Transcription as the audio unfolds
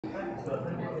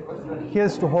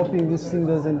Here's to hoping this thing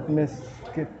doesn't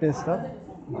get messed up.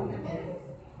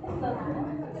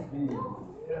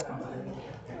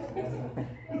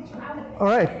 All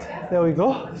right, there we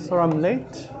go. Sorry I'm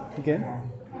late again.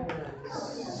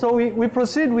 So we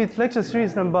proceed with lecture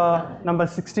series number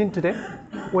 16 today,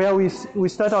 where we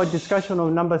start our discussion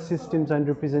of number systems and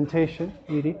representation,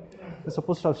 really. We're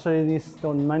supposed to have started this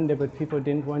on Monday, but people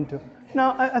didn't want to.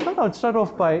 Now, I thought I would start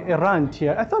off by a rant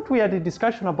here. I thought we had a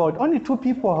discussion about only two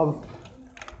people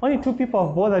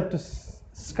have bothered to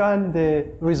scan the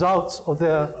results of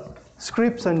their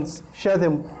scripts and share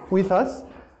them with us.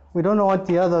 We don't know what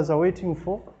the others are waiting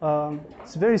for.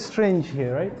 It's very strange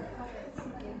here, right?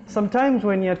 Sometimes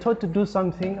when you're taught to do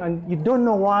something and you don't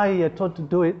know why you're taught to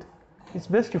do it, it's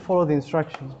best to follow the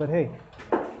instructions, but hey.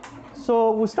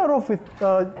 So we'll start off with,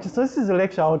 this is a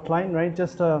lecture outline, right?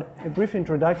 Just a brief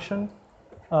introduction.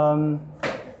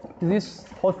 This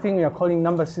whole thing we are calling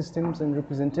number systems and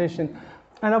representation.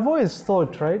 And I've always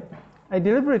thought, right? I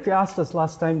deliberately asked us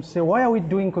last time to say, why are we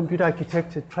doing computer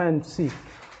architecture? Try and see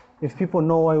if people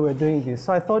know why we're doing this.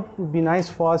 So I thought it would be nice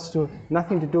for us to,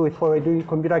 nothing to do with why we're doing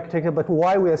computer architecture, but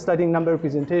why we are studying number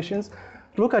representations.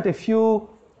 Look at a few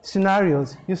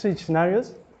scenarios, usage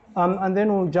scenarios, and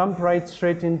then we'll jump right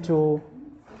straight into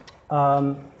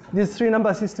these three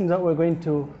number systems that we're going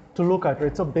to look at,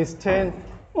 right? So base 10,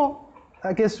 well,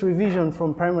 I guess revision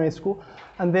from primary school,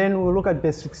 and then we'll look at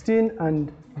base 16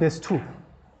 and base 2,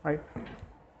 right?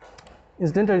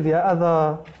 Incidentally, there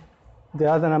are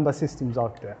other number systems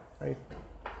out there, right?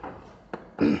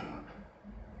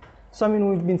 So I mean,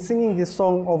 we've been singing this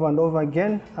song over and over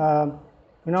again.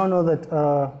 We now know that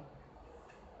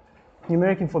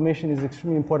numeric information is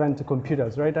extremely important to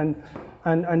computers, right?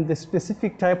 And the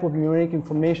specific type of numeric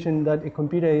information that a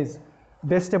computer is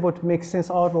best able to make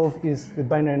sense out of is the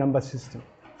binary number system.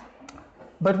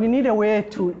 But we need a way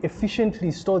to efficiently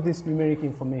store this numeric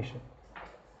information,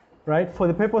 right? For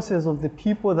the purposes of the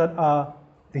people that are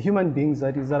the human beings,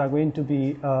 that is, that are going to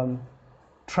be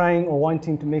trying or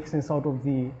wanting to make sense out of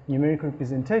the numeric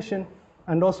representation,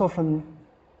 and also from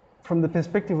the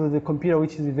perspective of the computer,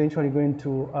 which is eventually going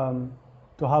to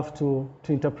have to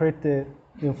interpret the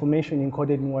information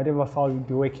encoded in whatever file you'll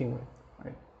be working with,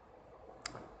 right?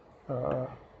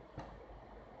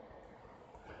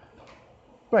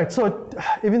 Right, so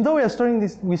even though we are storing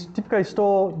this, we typically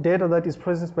store data that is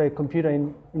processed by a computer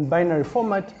in binary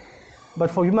format,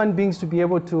 but for human beings to be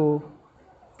able to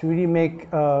really make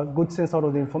good sense out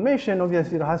of the information,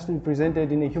 obviously it has to be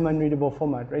presented in a human readable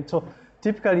format, right? So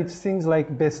typically it's things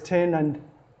like base 10 and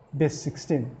base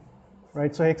 16,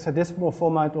 right? So hexadecimal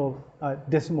format or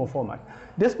decimal format.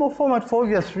 Decimal format for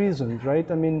obvious reasons, right?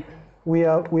 I mean, we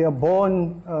are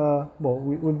born,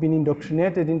 we've been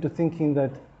indoctrinated into thinking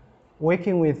that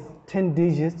working with 10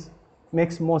 digits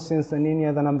makes more sense than any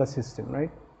other number system,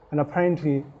 right? And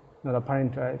apparently, not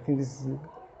apparently, I think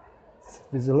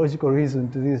there's a logical reason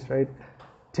to this, right?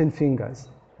 10 fingers.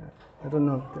 I don't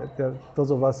know, those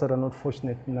of us that are not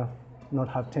fortunate enough not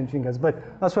have 10 fingers,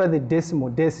 but that's why the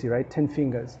deci, right? 10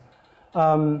 fingers.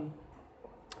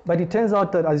 But it turns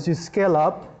out that as you scale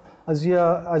up, as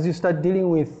you start dealing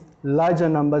with larger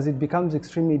numbers, it becomes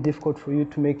extremely difficult for you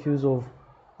to make use of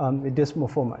a decimal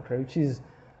format, right? Which is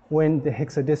when the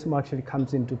hexadecimal actually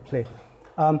comes into play.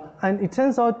 And it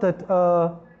turns out that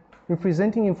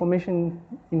representing information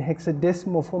in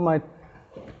hexadecimal format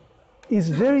is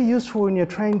very useful when you're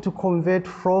trying to convert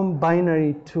from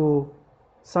binary to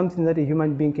something that a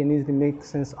human being can easily make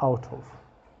sense out of.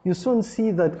 You soon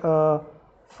see that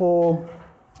for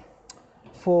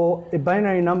a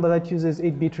binary number that uses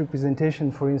 8-bit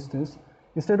representation, for instance,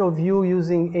 instead of you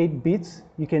using 8 bits,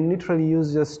 you can literally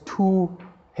use just 2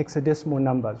 hexadecimal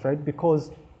numbers, right?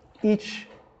 Because each,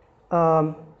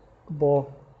 four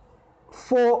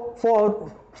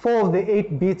of the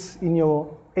 8 bits in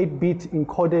your 8-bit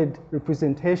encoded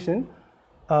representation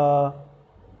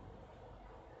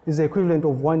is the equivalent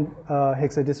of 1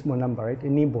 hexadecimal number, right? A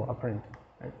nibble, apparently,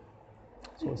 right?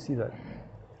 So we'll see that.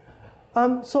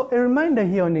 So a reminder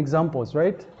here on examples,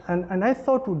 right? And I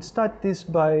thought we'd start this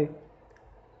by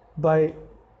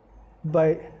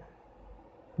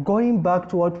going back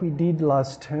to what we did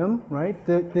last term, right?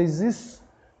 There's this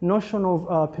notion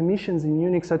of permissions in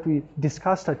Unix that we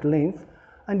discussed at length,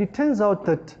 and it turns out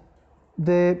that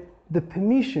the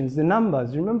permissions, the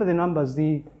numbers, remember the numbers,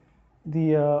 the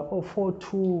 4,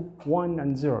 2, 1,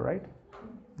 and 0, right?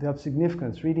 They have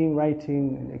significance, reading,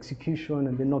 writing, and execution,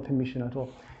 and they're no permission at all.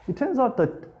 It turns out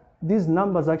that these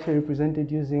numbers are actually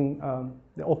represented using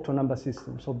the octal number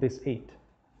system, so base 8.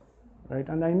 Right?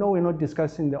 And I know we're not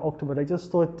discussing the octal, but I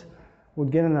just thought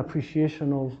we'd get an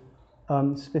appreciation of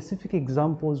specific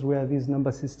examples where these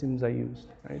number systems are used,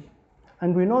 right?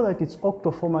 And we know that it's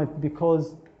octal format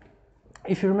because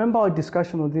if you remember our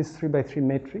discussion of this 3x3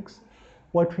 matrix,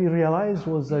 what we realized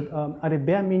was that at a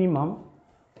bare minimum,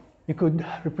 you could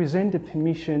represent a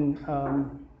permission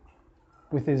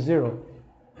with a 0,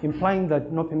 implying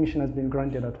that no permission has been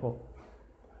granted at all.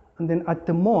 And then at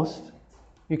the most,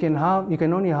 you can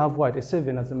only have what? A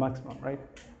 7 as the maximum, right?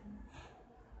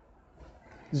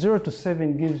 0 to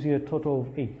 7 gives you a total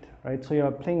of 8, right? So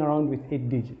you're playing around with 8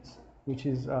 digits, which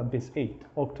is base 8,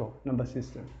 octal number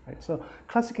system, right? So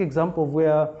classic example of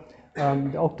where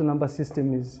the octal number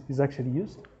system is actually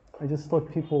used. I just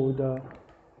thought people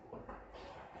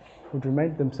would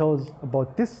remind themselves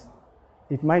about this.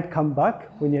 It might come back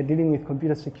when you're dealing with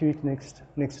computer security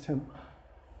next term.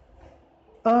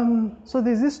 So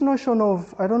there's this notion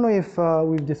of, I don't know if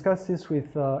we've discussed this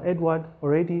with Edward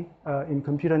already in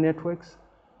computer networks.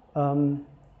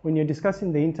 When you're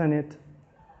discussing the internet,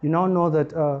 you now know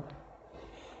that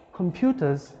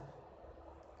computers,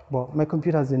 well, my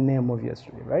computer has a name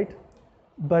obviously, right?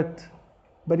 But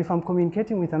if I'm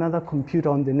communicating with another computer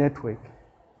on the network,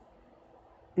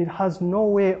 it has no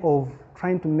way of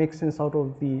trying to make sense out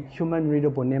of the human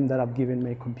readable name that I've given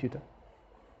my computer,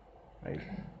 right?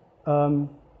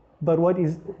 But what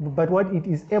it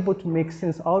is able to make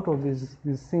sense out of is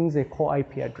these things they call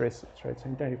IP addresses, right? So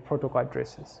internet protocol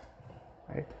addresses,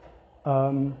 right?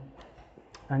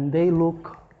 And they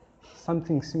look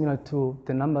something similar to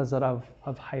the numbers that I've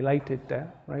highlighted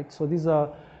there, right? So these are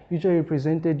usually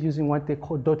represented using what they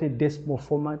call dotted decimal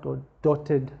format or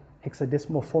dotted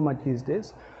hexadecimal format these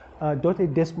days.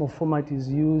 Dotted decimal format is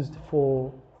used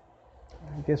for,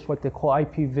 I guess, what they call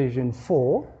IP version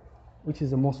 4, which is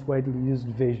the most widely used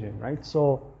version, right?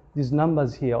 So these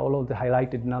numbers here, all of the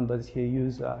highlighted numbers here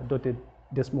use dotted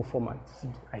decimal format,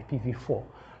 IPv4,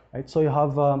 right? So you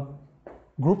have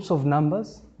groups of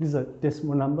numbers. These are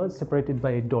decimal numbers separated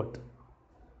by a dot.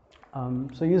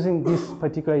 So using this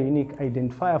particular unique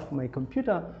identifier for my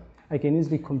computer, I can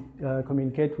easily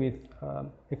communicate with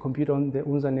a computer on the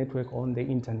UNZA network or on the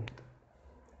internet,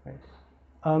 right?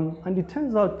 And it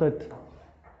turns out that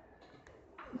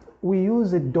we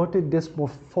use a dotted decimal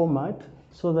format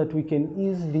so that we can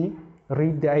easily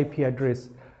read the IP address.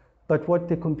 But what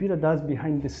the computer does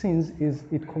behind the scenes is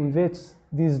it converts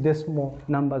these decimal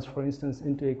numbers, for instance,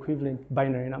 into equivalent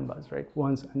binary numbers, right?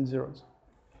 Ones and zeros,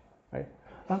 right?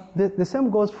 The same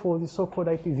goes for the so-called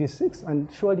IPv6, and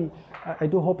surely I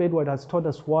do hope Edward has taught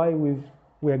us why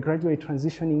we are gradually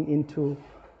transitioning into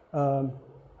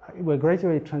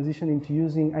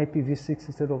using IPv6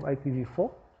 instead of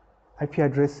IPv4. IP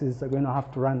addresses are going to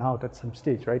have to run out at some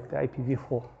stage, right? The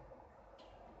IPv4,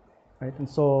 right? And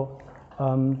so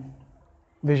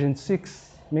version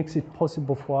 6 makes it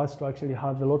possible for us to actually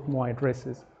have a lot more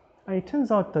addresses. And it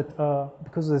turns out that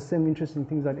because of the same interesting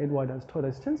things that Edward has taught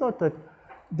us, it turns out that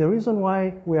the reason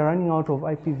why we are running out of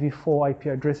IPv4 IP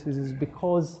addresses is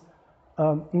because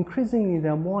increasingly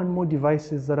there are more and more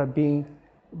devices that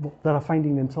are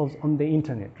finding themselves on the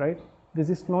internet, right? There's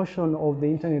this notion of the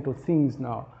Internet of Things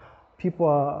now. People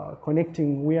are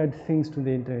connecting weird things to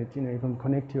the internet. You know, you can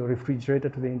connect your refrigerator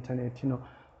to the internet. You know,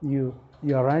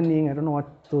 you are running, I don't know what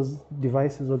those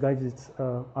devices or gadgets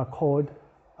are called,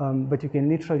 but you can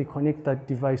literally connect that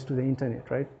device to the internet,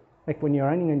 right? Like when you're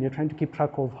running and you're trying to keep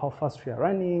track of how fast you are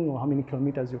running or how many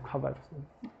kilometers you've covered.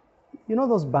 You know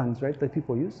those bands, right, that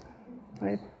people use,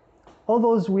 right? All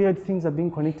those weird things are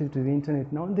being connected to the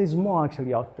internet now, and there's more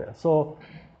actually out there. So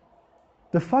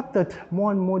the fact that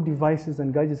more and more devices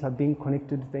and gadgets are being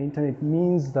connected to the internet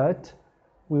means that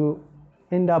we'll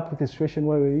end up with a situation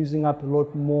where we're using up a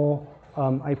lot more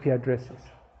IP addresses.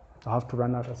 I'll have to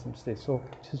run out at some stage. So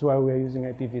which is why we're using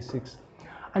IPv6.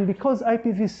 And because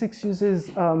IPv6 uses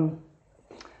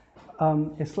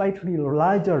a slightly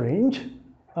larger range,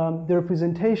 the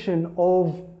representation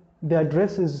of the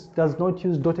addresses does not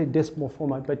use dotted decimal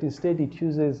format, but instead it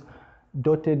uses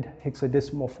dotted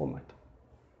hexadecimal format,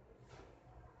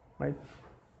 right?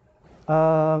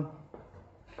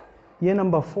 Year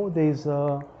number 4, there's,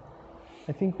 I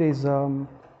think there's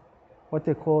what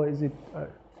they call, is it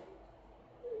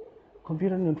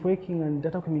computer networking and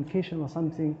data communication or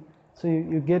something. So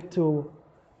you get to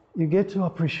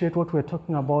appreciate what we're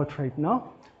talking about right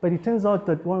now. But it turns out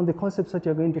that one of the concepts that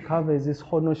you're going to cover is this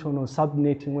whole notion of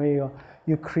subnetting, where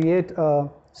you create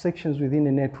sections within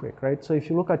a network, right? So if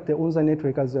you look at the UNZA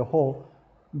network as a whole,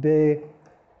 the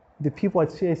people at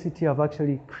CICT have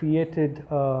actually created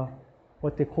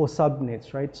what they call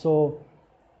subnets, right? So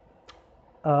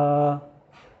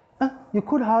you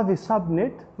could have a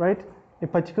subnet, right? A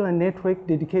particular network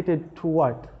dedicated to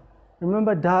what?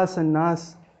 Remember DAS and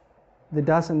NAS? the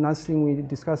DAS and NAS thing we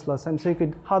discussed last time. So you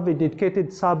could have a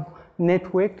dedicated sub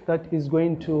network that is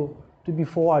going to be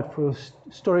forward for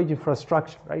storage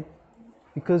infrastructure, right?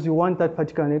 Because you want that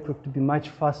particular network to be much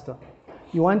faster.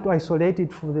 You want to isolate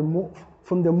it from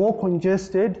the more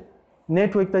congested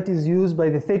network that is used by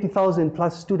the 30,000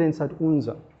 plus students at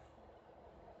UNZA.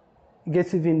 It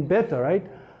gets even better, right?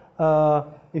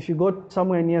 If you go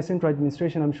somewhere near central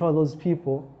administration, I'm sure those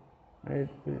people, right,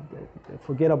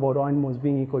 forget about all animals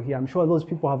being equal here, I'm sure those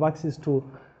people have access to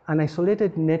an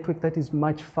isolated network that is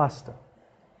much faster.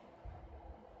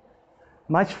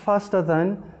 Much faster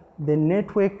than the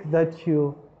network that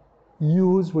you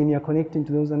use when you're connecting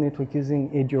to the user network using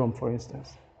EduROM, for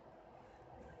instance.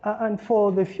 And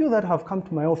for the few that have come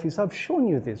to my office, I've shown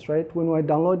you this, right? When we're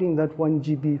downloading that 1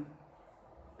 GB,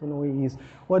 don't know where it is.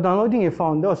 We're downloading a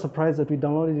file, and they were surprised that we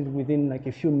downloaded it within like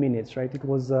a few minutes, right? It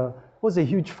was a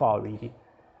huge file, really.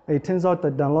 It turns out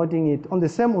that downloading it on the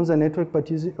same user network, but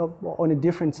using on a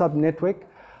different sub network,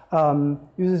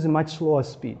 uses a much slower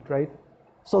speed, right?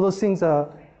 So those things are,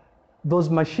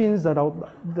 those machines that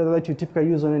you typically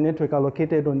use on a network are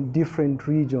located on different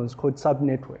regions called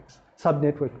subnetworks,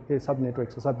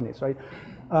 subnetworks or subnets, right?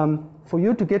 For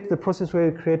you to get the process where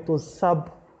you create those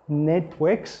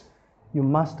subnetworks, you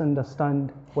must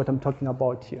understand what I'm talking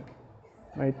about here,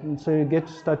 right? And so you get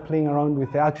to start playing around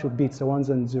with the actual bits, the ones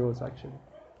and zeros actually.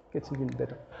 It gets even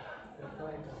better.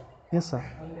 Yes, sir.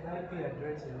 On the IP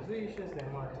addresses, who issues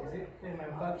them out? Is it the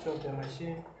manufacturer of the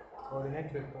machine or the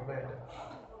network provider?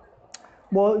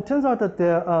 Well, it turns out that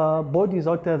there are bodies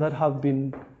out there that have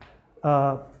been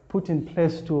put in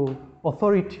place to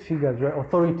authority figures, right?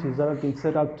 Authorities that have been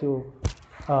set up to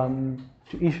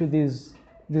issue these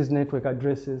network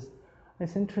addresses.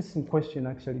 It's an interesting question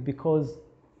actually, because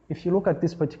if you look at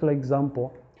this particular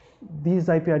example, these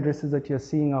IP addresses that you're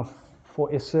seeing are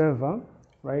for a server,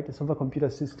 right? A server computer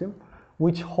system,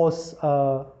 which hosts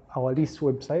our LIST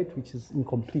website, which is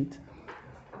incomplete.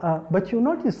 But you'll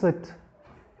notice that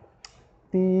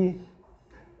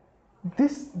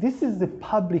this is the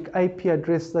public IP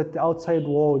address that the outside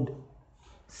world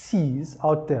sees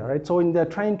out there, right? So when they're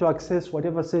trying to access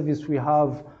whatever service we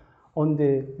have on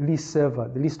the LIST server,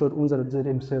 the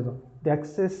list.unza.zm server, they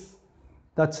access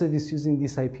that service using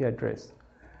this IP address.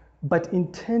 But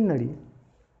internally,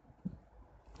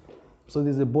 so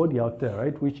there's a body out there,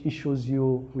 right, which issues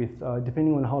you with,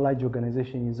 depending on how large your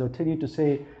organization is, they'll tell you to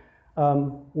say,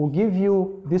 we'll give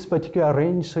you this particular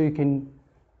range so you can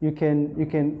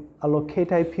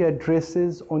allocate IP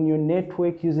addresses on your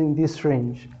network using this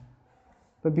range.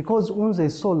 But because UNZA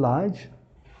is so large,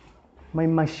 my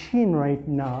machine right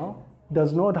now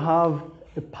does not have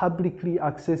a publicly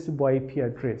accessible IP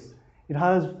address. It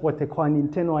has what they call an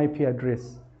internal IP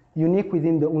address, unique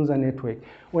within the UNZA network.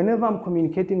 Whenever I'm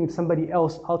communicating with somebody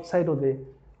else outside of the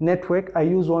network, I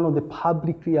use one of the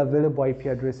publicly available IP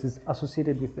addresses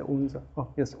associated with the UNZA. Oh,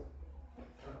 yes.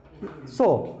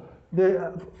 So,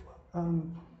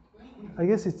 I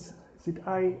guess it's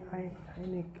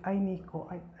INIC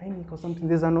or something.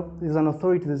 There's an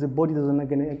authority, there's a body, there's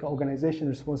an organization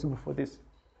responsible for this.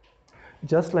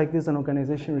 Just like there's an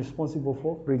organization responsible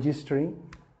for registering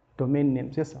domain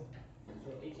names. Yes, sir?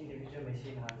 So each individual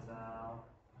machine has a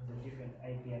different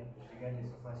IP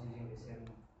regardless of us using the same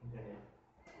internet?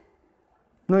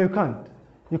 No, you can't.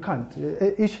 You can't.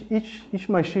 Each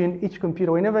machine, each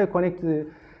computer, whenever you connect to the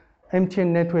MTN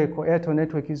network or Airtel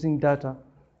network using data,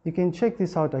 you can check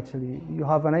this out actually. You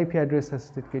have an IP address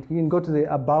certificate. You can go to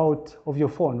the about of your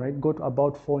phone, right? Go to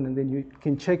about phone and then you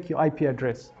can check your IP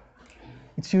address.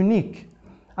 It's unique.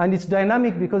 And it's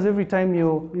dynamic because every time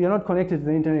you're not connected to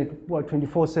the internet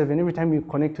 24/7, every time you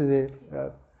connect to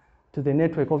the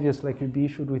network, obviously like you'll be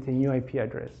issued with a new IP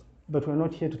address. But we're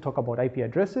not here to talk about IP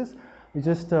addresses. We're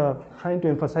just trying to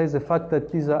emphasize the fact that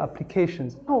these are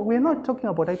applications. No, we're not talking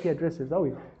about IP addresses, are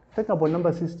we? We're talking about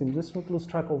number systems. Let's not lose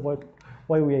track of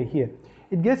why we are here.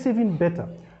 It gets even better,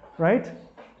 right?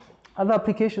 Other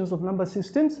applications of number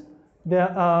systems,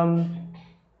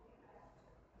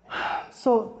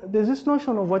 so there's this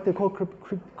notion of what they call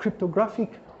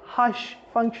cryptographic hash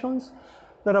functions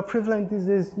that are prevalent these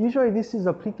days. Usually this is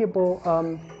applicable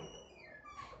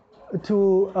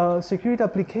to security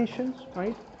applications,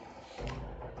 right?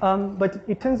 But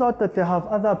it turns out that they have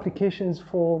other applications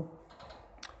for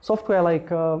software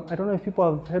like, I don't know if people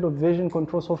have heard of version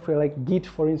control software like Git,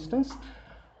 for instance.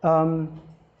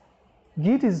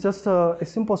 Git is just a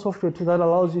simple software tool that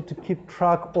allows you to keep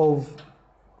track of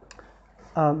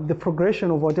the progression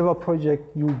of whatever project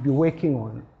you'll be working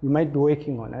on, you might be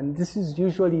working on. And this is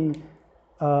usually,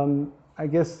 I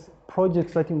guess,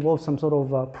 projects that involve some sort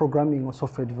of programming or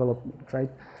software development, right?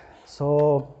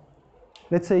 So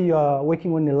let's say you are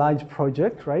working on a large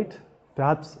project, right?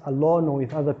 Perhaps alone or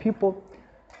with other people.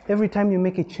 Every time you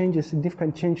make a change, a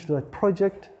significant change to that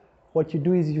project, what you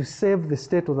do is you save the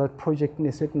state of that project in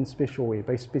a certain special way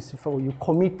by specifying, you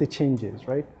commit the changes,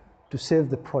 right, to save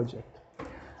the project.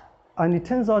 And it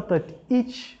turns out that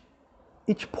each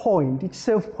point, each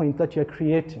save point that you're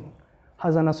creating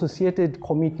has an associated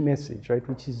commit message, right,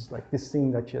 which is like this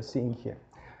thing that you're seeing here.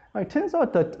 Now, it turns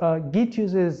out that Git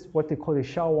uses what they call a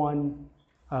SHA-1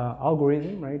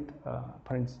 algorithm, right?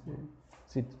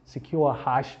 It's a secure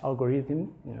hash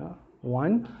algorithm, you know,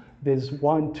 1. There's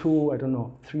 1, 2, I don't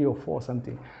know, 3 or 4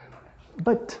 something.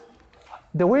 But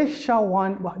the way the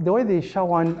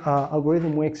SHA-1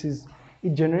 algorithm works is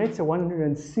it generates a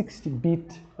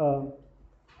 160-bit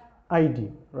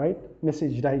ID, right?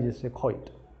 Message digest, they call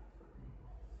it.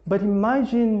 But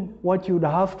imagine what you would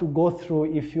have to go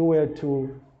through if you were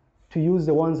to use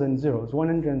the ones and zeros,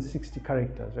 160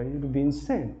 characters, right? It would be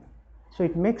insane. So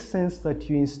it makes sense that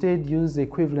you instead use the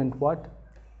equivalent what?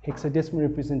 Hexadecimal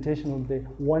representation of the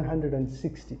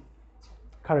 160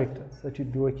 characters that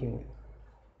you'd be working with.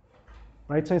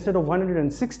 Right? So instead of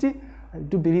 160, I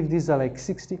do believe these are like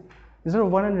 60. Instead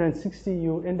of 160,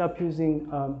 you end up using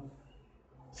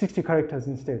 60 characters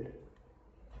instead.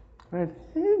 Right?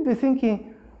 You'd be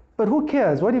thinking, but who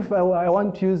cares? What if I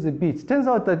want to use the bits? Turns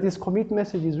out that this commit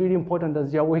message is really important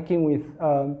as you're working with,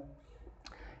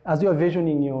 as you're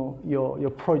versioning your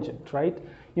project, right?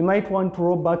 You might want to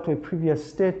roll back to a previous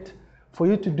state. For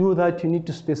you to do that, you need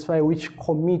to specify which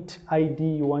commit ID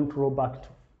you want to roll back to.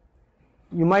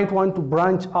 You might want to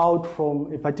branch out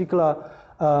from a particular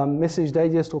message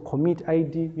digest or commit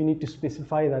ID. You need to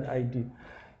specify that ID.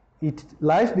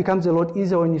 Life becomes a lot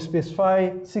easier when you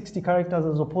specify 60 characters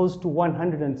as opposed to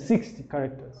 160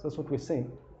 characters. That's what we're saying,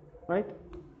 right?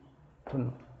 I don't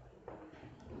know.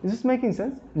 Is this making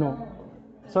sense? No.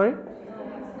 Sorry?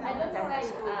 I don't know where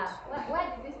you are.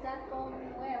 Where did this start from?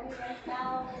 Where are we right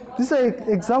now? These are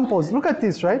examples. Look at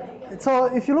this, right? So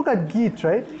if you look at Git,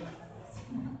 right?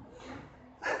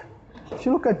 If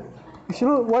you look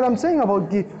what I'm saying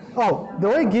about Git, the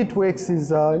way Git works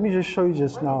is, let me just show you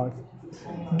just now.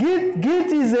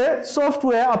 Git is a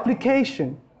software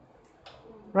application,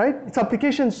 right? It's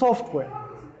application software.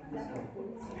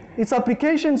 It's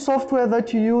application software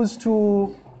that you use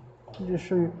to, let me just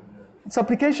show you. It's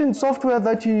application software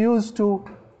that you use to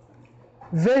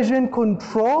version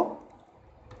control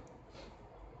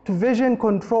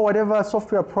whatever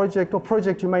software project or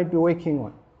project you might be working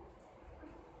on.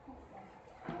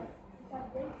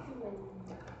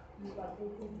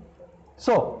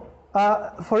 So,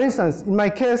 for instance, in my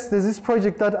case, there's this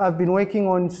project that I've been working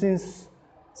on since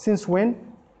when?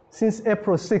 Since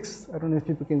April 6th. I don't know if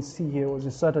people can see here, it was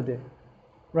a Saturday,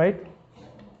 right?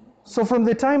 So from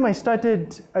the time I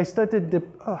started the,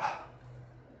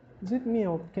 is it me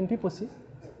or can people see?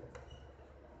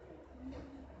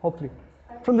 Hopefully.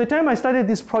 From the time I started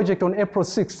this project on April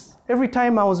 6th, every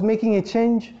time I was making a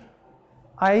change,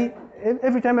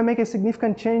 every time I make a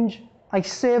significant change, I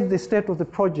save the state of the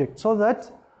project so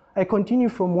that I continue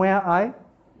from where I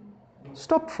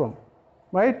stopped from,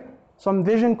 right? So I'm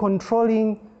version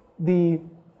controlling the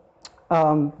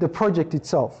project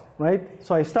itself, right?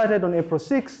 So I started on April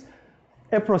 6th.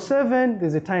 April 7,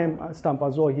 there's a time stamp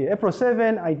as well here. April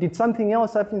 7, I did something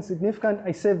else, something significant,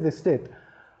 I saved the state.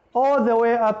 All the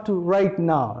way up to right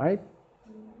now, right?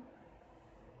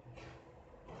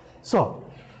 So,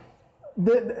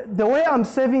 the way I'm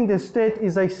saving the state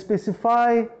is I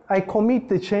commit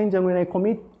the change, and when I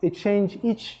commit a change,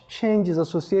 each change is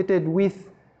associated with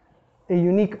a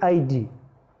unique ID.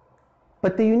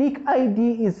 But the unique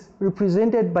ID is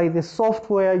represented by the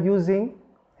software using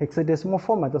hexadecimal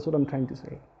format. That's what I'm trying to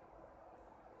say.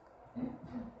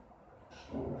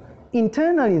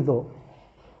 Internally though,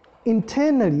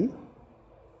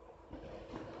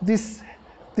 this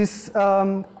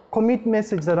commit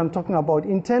message that I'm talking about,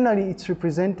 internally it's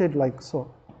represented like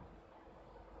so.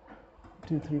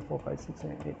 2, 3, 4, 5, 6,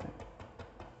 7, 8, 9.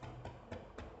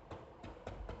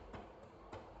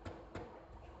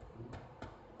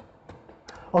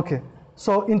 Okay,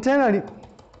 so internally,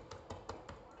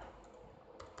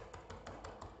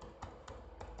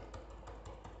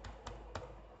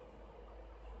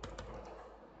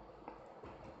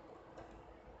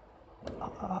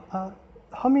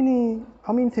 how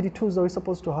many 32s are we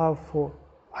supposed to have for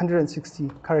 160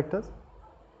 characters?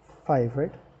 5,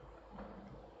 right?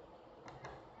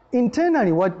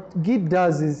 Internally, what Git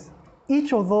does is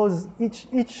each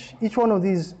one of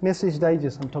these message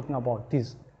digests I'm talking about,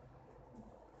 these.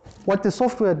 What the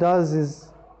software does is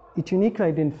it uniquely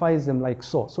identifies them like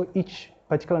so. So each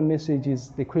particular message is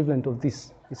the equivalent of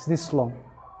this. It's this long.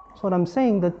 So what I'm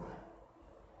saying that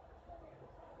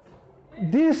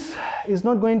this is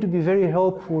not going to be very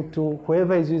helpful to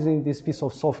whoever is using this piece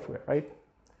of software, right?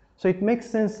 So it makes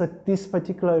sense that this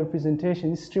particular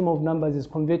representation, this stream of numbers, is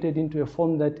converted into a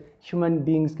form that human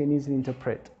beings can easily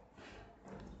interpret.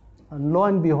 And lo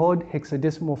and behold,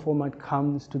 hexadecimal format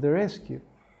comes to the rescue.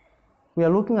 We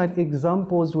are looking at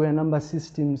examples where number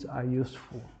systems are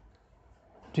useful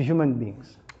to human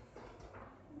beings,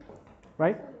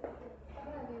 right?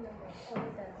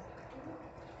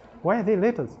 Why are they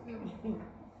letters?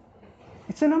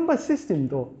 It's a number system,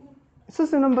 though. It's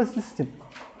just a number system.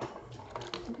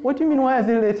 What do you mean, why are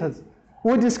they letters?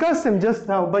 We discussed them just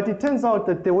now, but it turns out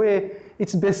that the way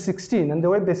it's base 16, and the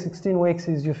way base 16 works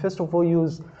is you first of all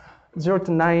use 0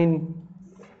 to 9,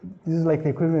 this is like the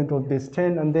equivalent of base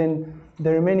 10, and then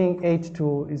the remaining 8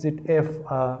 to, is it F,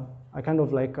 are kind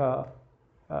of like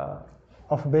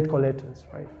alphabetical letters,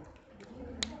 right?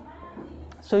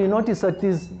 So you notice that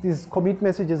these commit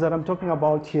messages that I'm talking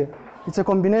about here, it's a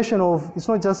combination of, it's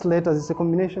not just letters, it's a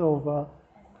combination of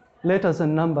letters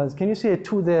and numbers. Can you see a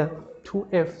 2 there,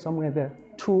 2F somewhere there,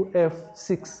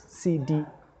 2F6CD,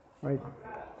 right?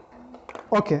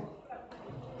 Okay.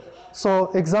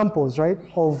 So examples, right,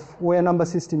 of where number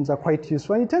systems are quite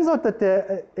useful. And it turns out that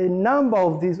there are a number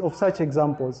of such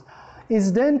examples.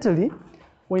 Incidentally,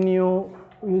 when you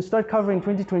start covering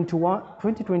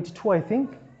 2022, I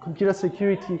think, computer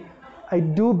security, I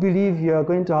do believe you are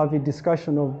going to have a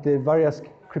discussion of the various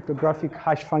cryptographic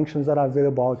hash functions that are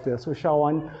available out there. So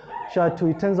SHA-1,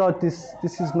 SHA-2, it turns out this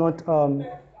is not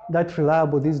that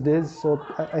reliable these days. So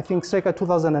I think circa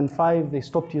 2005, they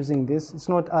stopped using this. It's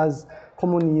not as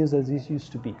commonly used as it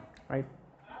used to be, right?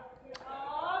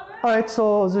 All right,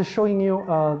 so I was just showing you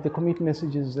the commit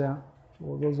messages there.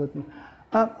 For those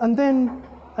and then,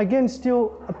 again,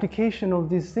 still application of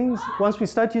these things. Once we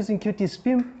start using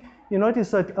Qt-SPIM, you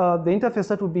notice that the interface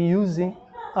that we'll be using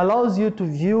allows you to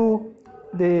view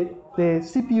the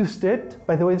CPU state.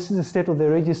 By the way, this is the state of the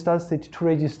registers, 32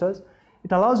 registers.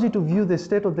 It allows you to view the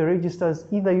state of the registers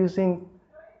either using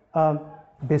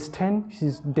base 10, which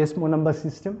is decimal number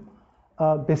system,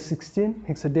 base 16,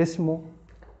 hexadecimal,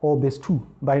 or base 2,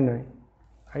 binary,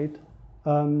 right?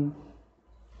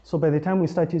 So by the time we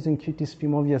start using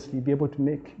Qt-SPIM, obviously, you'll be able to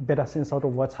make better sense out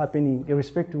of what's happening,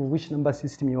 irrespective of which number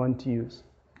system you want to use.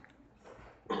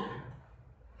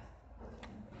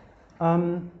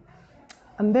 And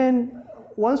then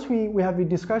once we have a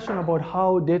discussion about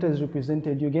how data is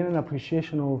represented, you get an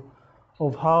appreciation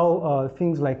of how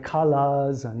things like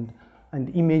colors and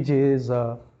images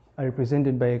are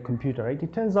represented by a computer, right?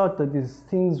 It turns out that these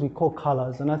things we call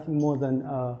colors are nothing more than,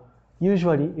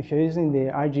 usually, if you're using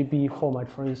the RGB format,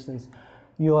 for instance,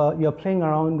 you're playing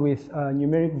around with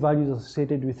numeric values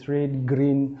associated with red,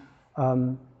 green,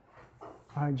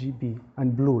 RGB,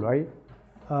 and blue, right?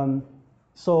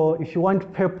 So if you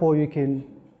want purple, you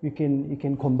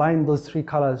can combine those three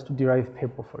colors to derive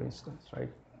purple, for instance, right?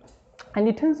 And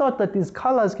it turns out that these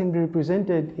colors can be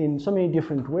represented in so many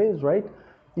different ways, right?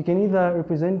 You can either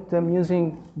represent them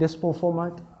using decimal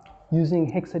format, using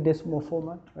hexadecimal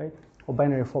format, right? Or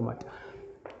binary format.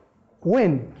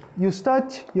 When you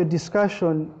start your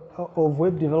discussion of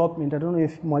web development, I don't know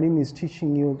if Mwalimu is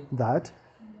teaching you that,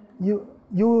 you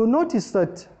will notice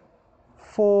that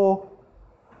for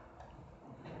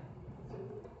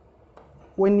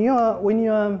when you're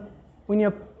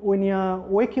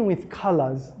working with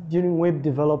colors during web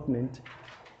development,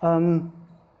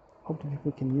 hope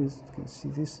people can see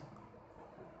this.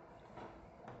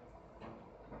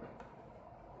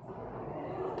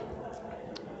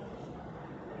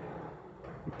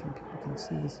 People can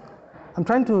see this. I'm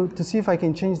trying to see if I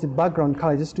can change the background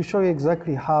color just to show you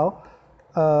exactly how.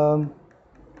 I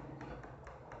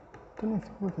don't know if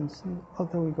people can see. Oh,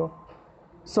 there we go.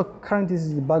 So currently this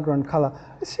is the background color.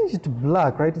 Let's change it to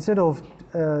black, right? Instead of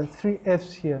 3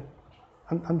 Fs here.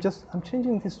 I'm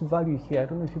changing this value here. I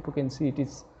don't know if people can see it.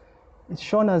 It's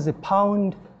shown as a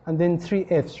pound and then 3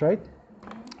 Fs, right?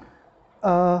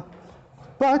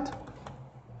 But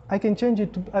I can change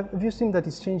it to, have you seen that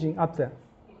it's changing up there?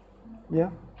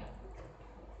 Yeah?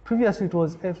 Previously it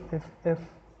was F,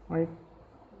 right?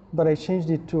 But I changed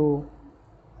it to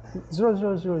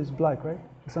 000 is black, right?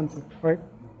 Or something, right?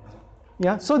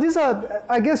 Yeah, so these are,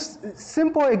 I guess,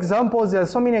 simple examples. There are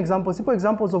so many examples, simple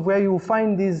examples of where you will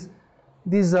find these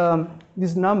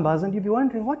numbers, and you'll be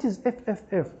wondering, what is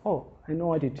FFF? Oh, I know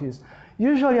what it is.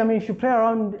 Usually, I mean, if you play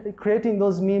around creating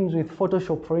those memes with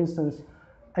Photoshop, for instance,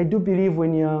 I do believe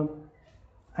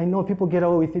I know people get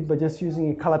away with it by just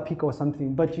using a color picker or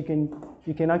something, but you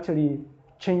can actually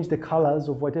change the colors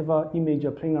of whatever image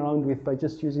you're playing around with by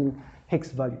just using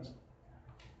hex values.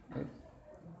 Right?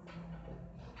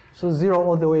 So 0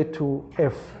 all the way to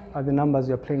F are the numbers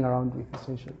you're playing around with,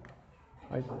 essentially.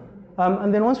 Right?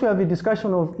 And then once we have a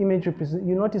discussion of image representation,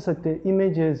 you notice that the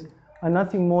images are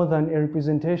nothing more than a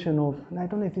representation of, and I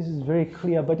don't know if this is very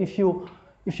clear, but if you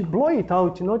blow it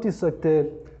out, you notice that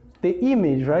the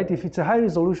image, right, if it's a high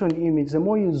resolution image, the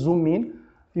more you zoom in,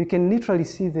 you can literally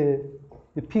see the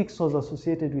pixels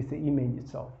associated with the image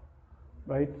itself,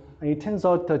 right? And it turns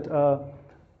out that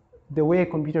the way a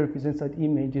computer represents that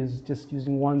image is just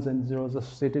using ones and zeros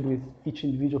associated with each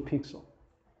individual pixel,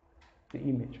 the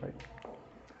image, right?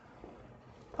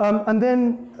 And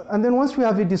then once we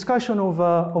have a discussion of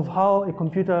how a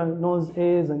computer knows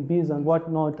A's and B's and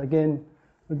whatnot, again,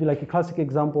 would be like a classic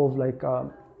example of like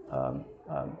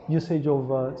usage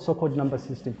of so-called number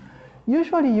system.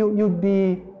 Usually you'd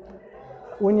be,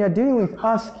 when you're dealing with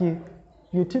ASCII,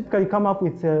 you typically come up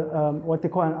with what they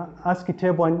call an ASCII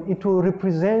table, and it will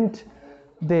represent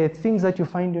the things that you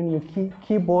find on your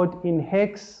keyboard in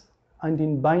hex and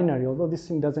in binary, although this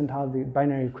thing doesn't have the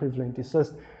binary equivalent, it's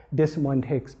just decimal and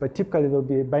hex, but typically there'll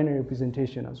be a binary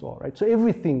representation as well, right? So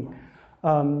everything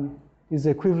is the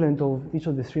equivalent of each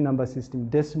of the three number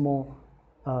systems, decimal,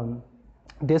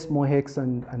 hex,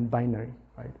 and binary,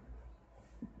 right?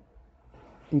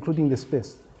 Including the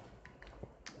space.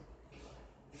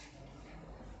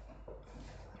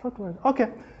 Okay,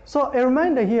 so a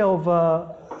reminder here of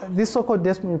this so-called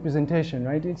decimal representation,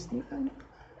 right? It's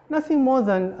nothing more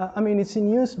than, I mean, it's in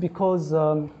use because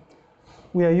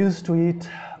we are used to it.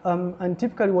 And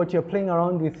typically what you're playing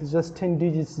around with is just 10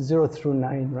 digits, 0 through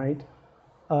 9, right?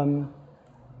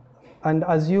 And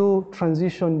as you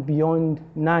transition beyond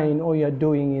 9, all you're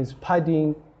doing is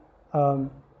padding. You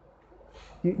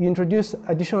introduce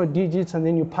additional digits and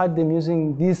then you pad them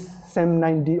using these same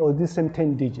 9 or these same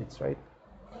 10 digits, right?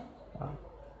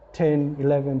 10,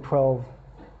 11, 12,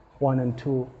 1 and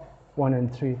 2, 1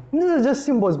 and 3. These are just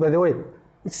symbols, by the way.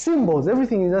 It's symbols.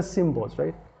 Everything is just symbols,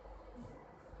 right?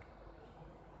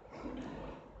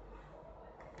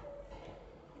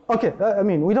 Okay, I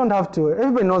mean, we don't have to,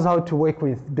 everybody knows how to work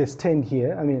with base 10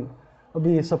 here. I mean, I'll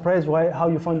be surprised how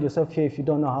you found yourself here if you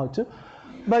don't know how to.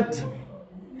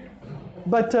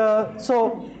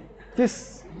 So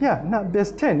this, yeah, now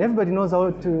base 10, everybody knows how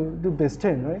to do base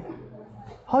 10, right?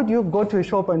 How do you go to a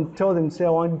shop and tell them, say, I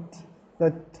want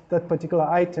that particular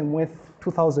item worth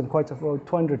 2,000 kwacha or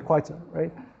 200 kwacha,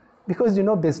 right? Because you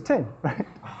know base 10, right?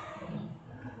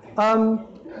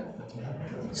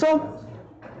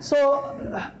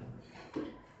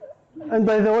 And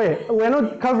by the way, we're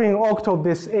not covering octo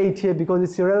base 8 here because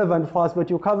it's irrelevant for us, but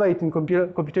you cover it in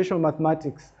computational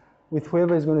mathematics with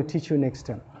whoever is going to teach you next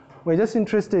term. We're just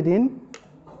interested in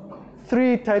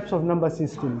 3 types of number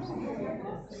systems.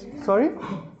 Sorry?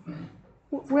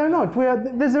 We are not.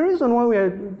 There's a reason why we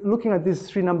are looking at these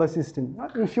 3 number systems.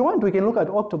 If you want, we can look at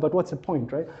octo, but what's the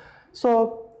point, right?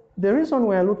 So the reason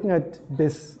we are looking at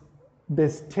base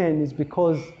 10 is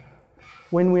because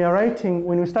when we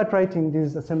start writing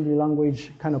these assembly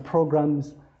language kind of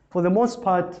programs, for the most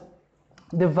part,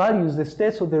 the values, the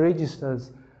states of the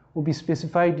registers will be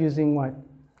specified using what?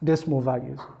 Decimal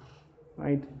values,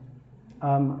 right?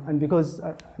 And because,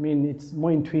 I mean, it's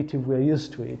more intuitive, we're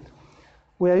used to it.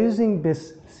 We are using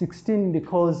base 16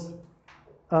 because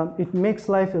it makes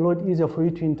life a lot easier for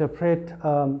you to interpret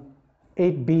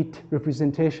 8-bit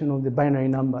representation of the binary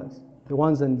numbers, the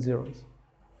ones and zeros,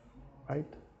 right?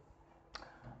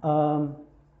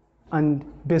 And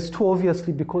base 2,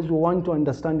 obviously, because we want to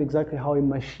understand exactly how a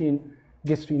machine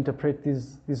gets to interpret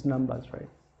these numbers, right?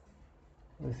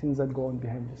 The things that go on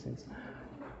behind the scenes.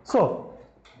 So,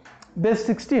 base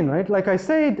 16, right? Like I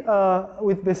said,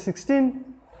 with base 16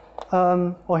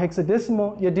 or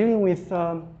hexadecimal, you're dealing with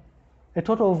a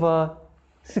total of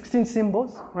 16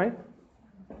 symbols, right?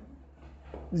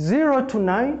 0 to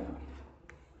 9,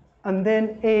 and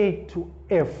then A to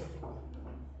F.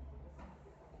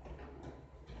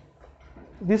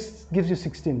 This gives you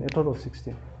 16, a total of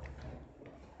 16.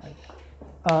 Right?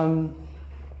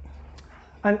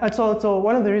 And so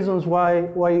one of the reasons why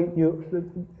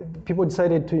people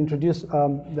decided to introduce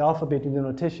the alphabet in the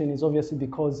notation is obviously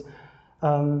because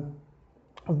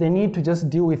of the need to just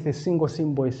deal with a single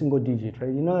symbol, a single digit, right?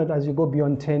 You know that as you go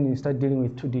beyond 10, you start dealing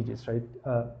with 2 digits, right?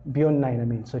 Beyond 9, I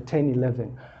mean, so 10,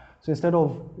 11. So instead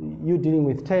of you dealing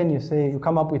with 10, you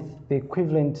come up with the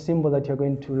equivalent symbol that you're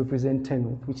going to represent 10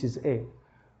 with, which is A,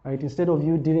 right? Instead of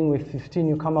you dealing with 15,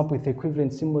 you come up with the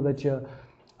equivalent symbol that you're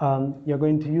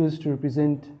going to use to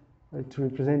represent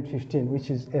 15, which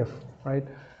is F, right?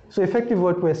 So effectively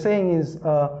what we're saying is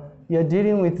you're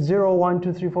dealing with 0, 1,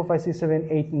 2, 3, 4, 5, 6, 7,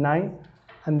 8, 9,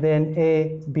 and then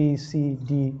A, B, C,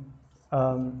 D,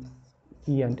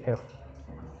 E, and F,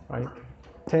 right?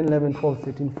 10, 11, 12,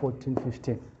 13, 14,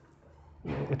 15.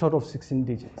 A total of 16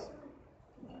 digits.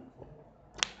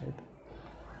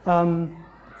 Right.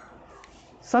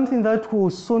 Something that will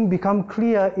soon become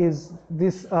clear is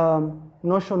this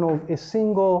notion of a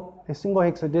single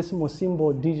hexadecimal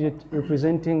symbol digit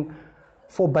representing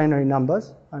 4 binary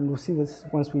numbers, and we'll see this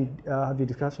once we have the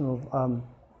discussion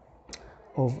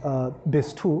of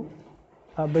base 2.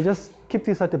 But just keep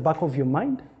this at the back of your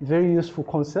mind. Very useful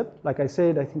concept. Like I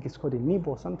said, I think it's called a nib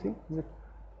or something. Is it?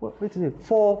 What is it?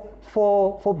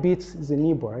 4 bits is a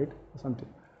nib, right? Or something.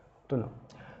 Don't know.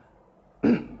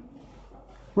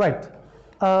 Right.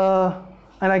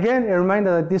 And again, a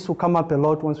reminder that this will come up a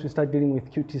lot once we start dealing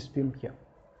with QT-SPIM here.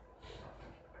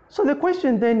 So the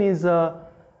question then is,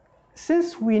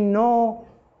 since we know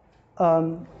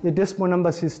the decimal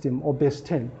number system, or base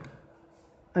 10,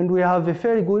 and we have a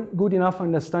very good enough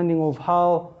understanding of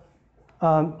how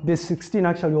base 16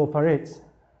 actually operates,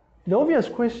 the obvious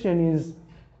question is,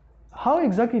 how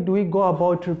exactly do we go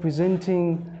about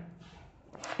representing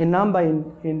a number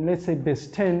in let's say, base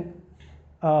 10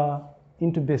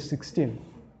 into base 16,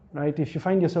 right? If you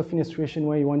find yourself in a situation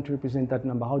where you want to represent that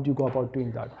number, how do you go about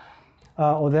doing that?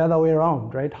 Or the other way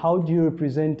around, right? How do you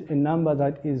represent a number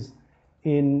that is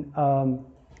in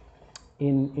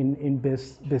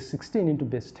base 16 into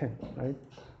base 10, right?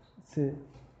 It's a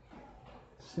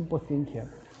simple thing here.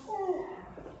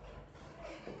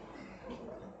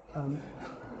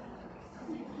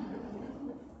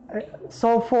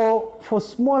 So for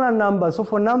smaller numbers, so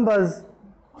for numbers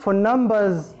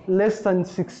less than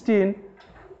 16,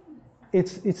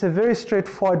 it's a very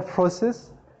straightforward process,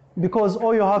 because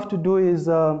all you have to do is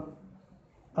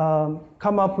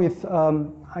come up with,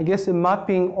 I guess, a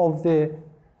mapping of the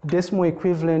decimal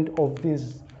equivalent of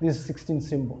these 16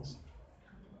 symbols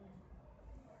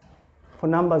for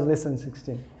numbers less than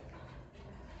 16,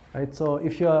 right? So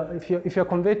if you're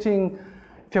converting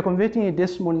a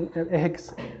decimal,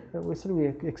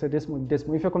 hexadecimal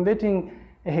decimal. If you're converting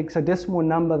a hexadecimal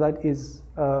number that is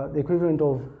the equivalent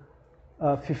of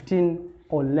 15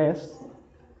 or less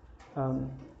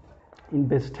in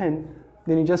base 10,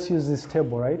 then you just use this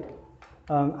table, right?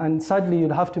 And sadly,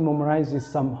 you'd have to memorize this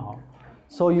somehow.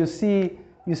 So you see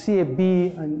a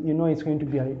B, and you know it's going to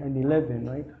be an 11,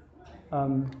 right?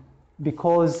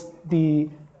 Because the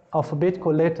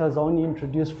alphabetical letters are only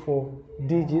introduced for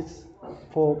digits,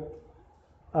 for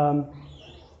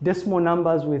decimal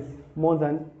numbers with more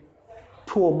than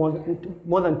 2 or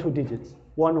more than 2 digits,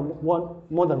 more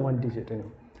than one digit,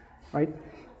 anyway, right?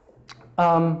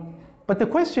 But the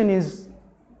question is,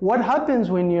 what happens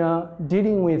when you're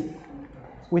dealing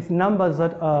with numbers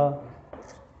that are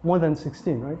more than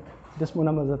 16, right? Decimal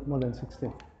numbers that are more than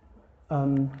 16.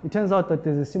 It turns out that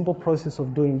there's a simple process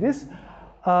of doing this.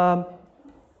 All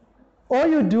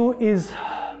you do is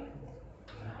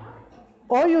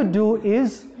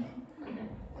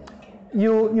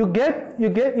you get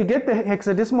the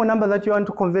hexadecimal number that you want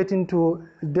to convert into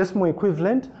decimal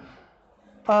equivalent,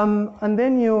 and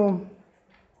then you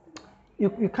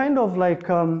kind of like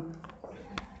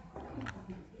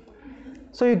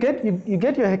so you get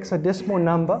your hexadecimal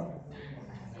number,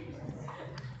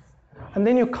 and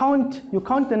then you count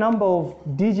the number of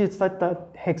digits that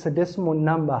hexadecimal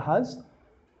number has,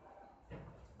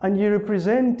 and you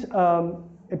represent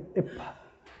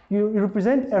you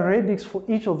represent a radix for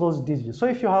each of those digits. So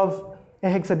if you have a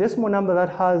hexadecimal number that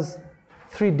has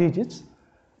 3 digits,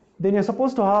 then you're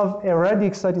supposed to have a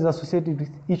radix that is associated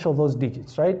with each of those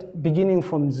digits, right? Beginning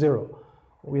from 0.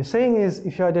 What we're saying is,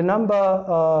 if you had a number,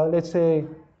 let's say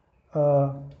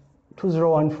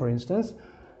 201, for instance,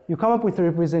 you come up with a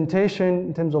representation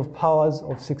in terms of powers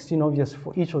of 16, obviously,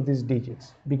 for each of these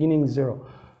digits, beginning 0.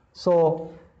 So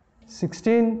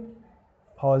 16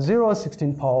 power 0,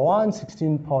 16 power 1,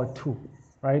 16 power 2,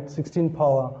 right? 16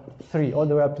 power 3, all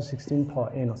the way up to 16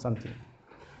 power n or something.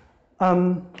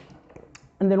 And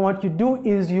then what you do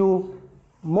is you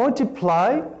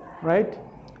multiply, right,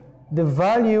 the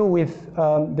value with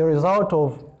the result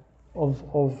of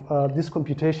this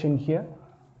computation here.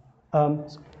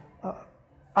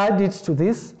 Add it to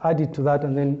this, add it to that,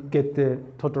 and then get the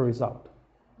total result.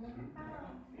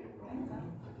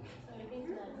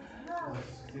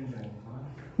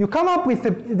 You come up with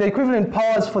the equivalent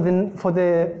powers for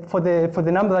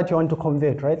the number that you want to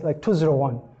convert, right? Like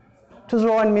 201.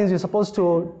 201 means you're supposed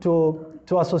to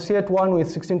associate 1 with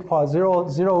 16 to the power 0,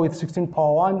 0 with 16 to the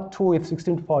power 1, 2 with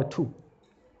 16 to the power 2.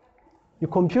 You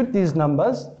compute these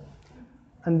numbers,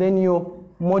 and then you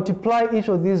multiply each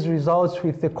of these results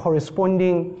with the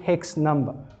corresponding hex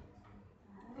number.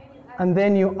 And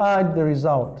then you add the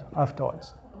result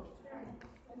afterwards,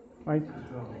 right?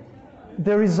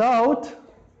 The result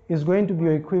is going to be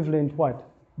your equivalent what?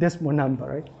 Decimal number,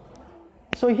 right?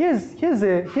 So here's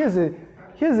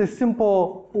a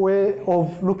simple way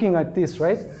of looking at this,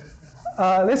 right?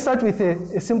 Let's start with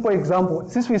a simple example.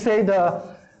 Since we said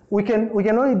we can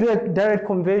only do a direct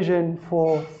conversion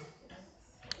for,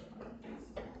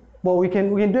 well, we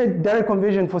can do a direct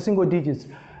conversion for single digits.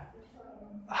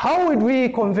 How would we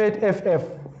convert FF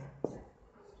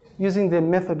using the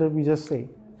method that we just said?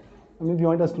 Maybe you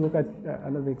want us to look at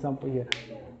another example here.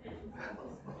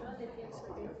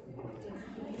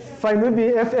 Fine,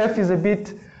 maybe FF is a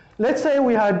bit, let's say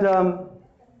we had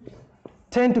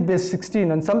 10 to base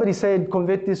 16 and somebody said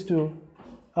convert this to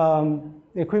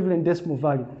equivalent decimal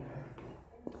value.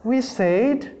 We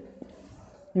said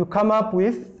you come up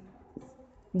with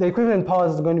the equivalent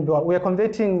powers is going to be what? We are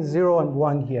converting 0 and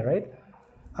 1 here, right?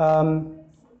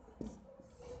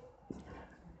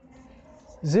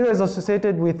 0 is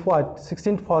associated with what?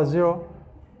 16 to the power 0.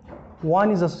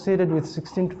 1 is associated with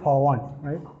 16 to the power 1,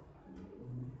 right?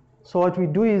 So what we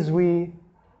do is we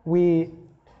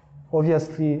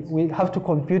obviously we have to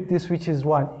compute this, which is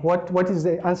what? What is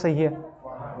the answer here?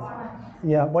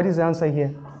 Yeah, what is the answer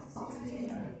here?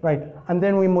 Right, and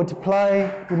then we multiply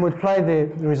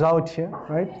the result here,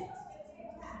 right?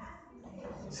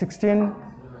 16,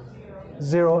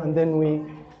 0, and then we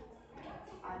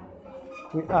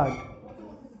add.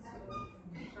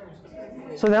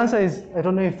 So the answer is, I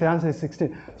don't know if the answer is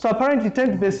 16. So apparently 10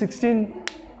 to the base 16,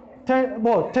 10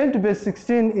 to the base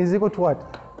 16 is equal to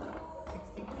what?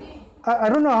 I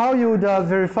don't know how you would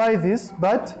verify this,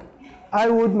 but I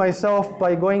would myself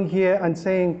by going here and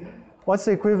saying, what's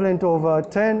the equivalent of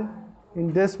 10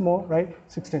 in decimal, right?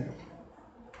 16.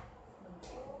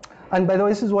 And by the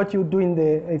way, this is what you do in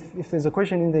the, if there's a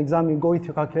question in the exam, you go with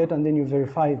your calculator and then you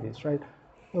verify this, right?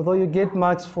 Although you get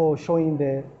marks for showing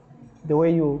the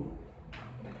way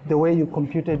you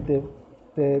computed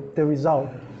the result,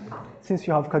 since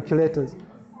you have calculators.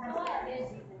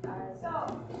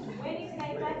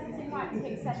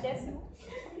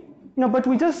 No, but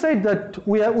we just said that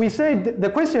we said the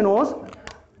question was,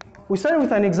 we started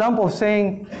with an example of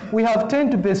saying we have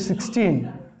 10 to the base 16.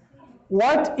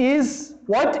 What is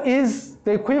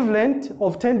the equivalent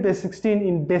of 10 to the base 16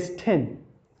 in base 10?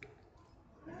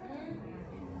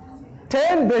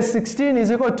 10 base 16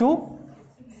 is equal to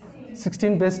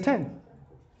 16 base 10.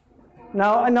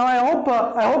 Now I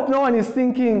hope no one is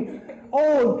thinking,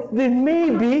 oh, then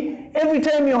maybe every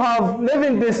time you have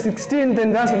 11 base 16,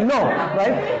 then that's no,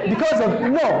 right? Because of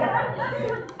no.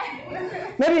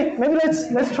 Maybe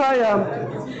let's try.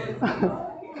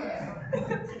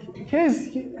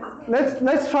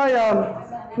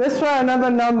 Let's try another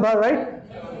number, right?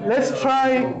 Let's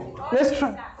try.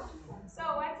 So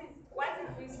what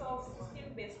if we solve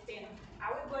 16 base 10?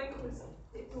 Are we going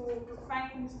to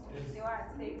find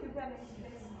the equivalent?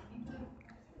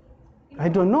 I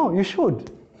don't know. You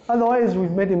should. Otherwise,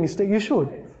 we've made a mistake. You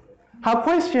should. Her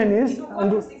question is. It will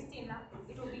go to 16 now.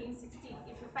 It will be in 16.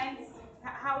 If you find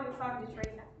how you found it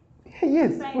right now.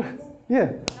 Yes.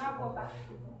 Yeah. Now go back.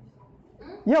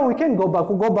 Yeah, we can go back.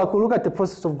 We'll go back. We'll look at the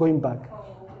process of going back.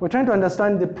 We're trying to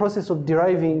understand the process of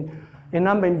deriving a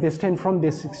number in base 10 from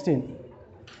base 16.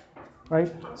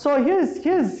 Right? So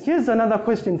here's another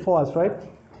question for us, right?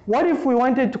 What if we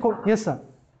wanted to yes, sir?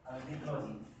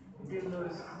 Between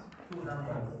those two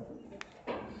numbers,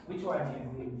 which one is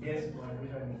the decimal and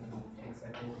which one is the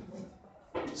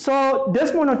hexadecimal? So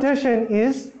decimal notation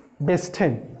is base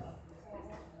 10.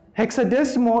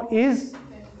 Hexadecimal is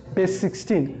base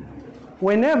 16.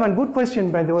 Whenever, and good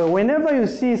question by the way, whenever you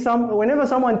see whenever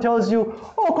someone tells you,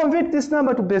 oh, convert this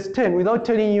number to base 10 without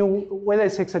telling you whether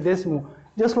it's hexadecimal,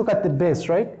 just look at the base,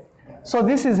 right? So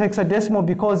this is hexadecimal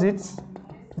because it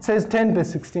says 10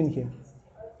 base 16 here.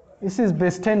 This is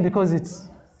base 10 because it's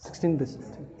 16 base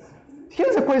 16.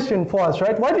 Here's a question for us,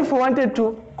 right? What if we wanted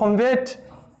to convert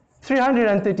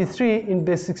 333 in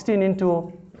base 16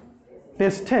 into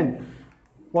base 10?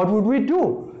 What would we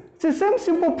do? It's the same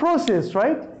simple process,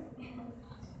 right?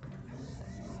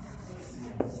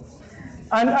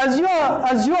 And as you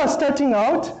are starting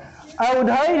out, I would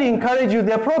highly encourage you.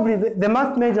 The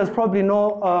math majors probably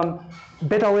know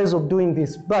better ways of doing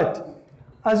this. But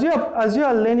as you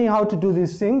are learning how to do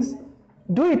these things,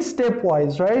 do it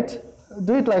stepwise, right?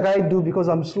 Do it like I do because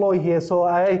I'm slow here. So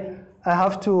I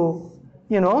have to,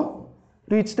 do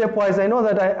it stepwise. I know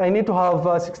that I need to have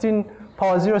 16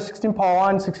 power 0, 16 power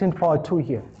 1, 16 power 2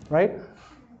 here, right?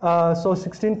 So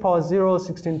 16 power 0,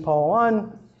 16 power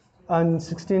 1, and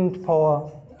 16 power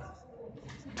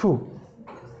 2.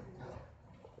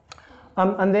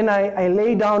 And then I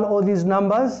lay down all these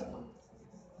numbers,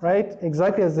 right,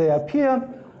 exactly as they appear,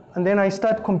 and then I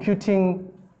start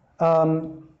computing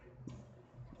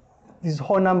these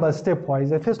whole numbers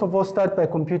stepwise. I first of all start by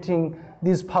computing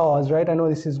these powers, right? I know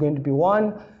this is going to be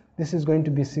 1, this is going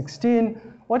to be 16.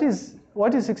 What is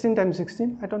 16 times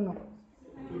 16? I don't know.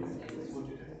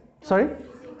 Sorry?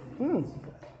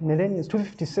 Millennia is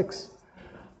 256,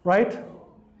 right?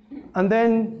 And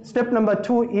then step number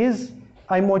 2 is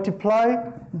I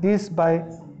multiply this by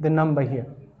the number here,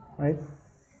 right?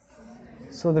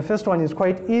 So the first one is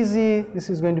quite easy. This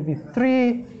is going to be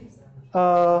 3.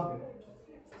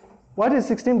 What is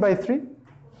 16 by 3?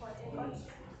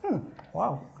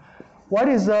 Wow. What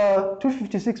is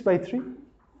 256 by 3?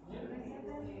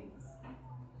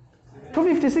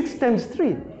 256 times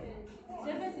 3?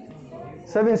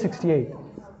 768.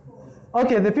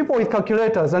 Okay, the people with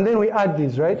calculators, and then we add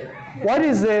these, right? What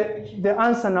is the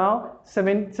answer now?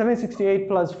 768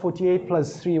 plus 48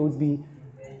 plus 3 would be?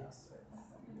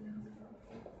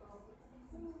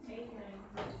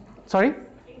 Sorry?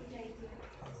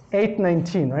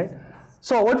 819, right?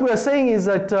 So what we're saying is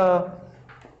that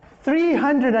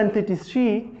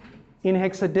 333 in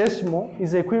hexadecimal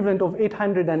is the equivalent of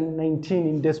 819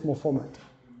 in decimal format,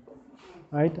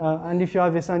 right? And if you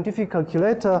have a scientific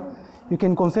calculator, you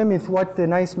can confirm if what the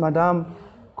nice madam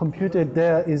computed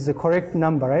there is the correct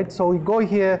number, right? So we go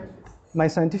here, my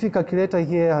scientific calculator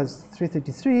here has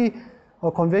 333,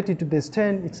 I'll convert it to base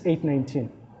 10, it's 819,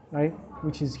 right?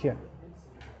 Which is here.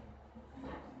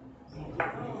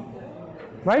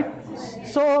 Right?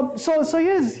 So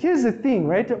here's the thing,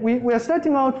 right? We are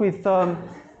starting out with a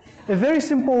very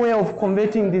simple way of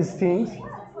converting these things,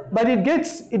 but it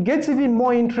gets even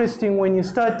more interesting when you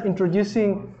start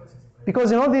introducing,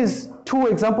 because you know these 2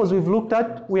 examples we've looked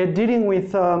at, we are dealing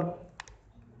with the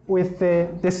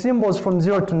symbols from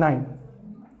 0 to 9.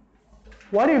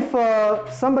 What if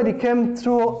somebody came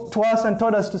through to us and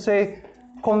told us to say,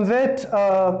 convert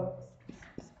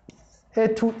A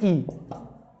to E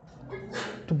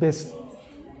to base?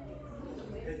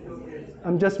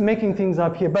 I'm just making things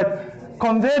up here, but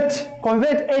convert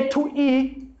A to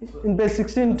E in base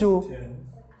 16 to,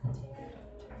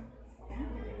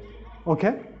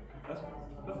 okay?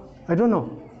 I don't know.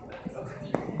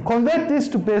 Convert this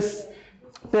to base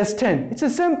 10. It's the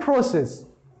same process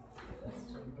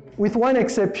with one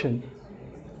exception.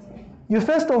 You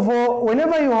first of all,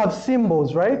 whenever you have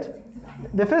symbols, right?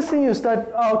 The first thing you start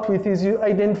out with is you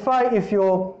identify if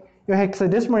your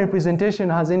hexadecimal representation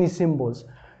has any symbols.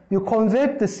 You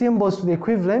convert the symbols to the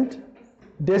equivalent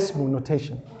decimal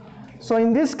notation. So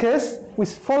in this case, we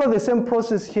follow the same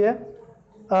process here,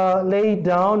 lay it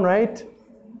down, right?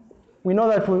 We know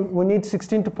that we need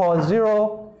 16 to power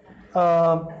 0,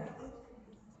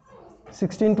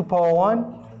 16 to power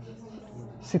 1,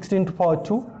 16 to power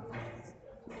 2,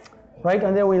 right?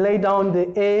 And then we lay down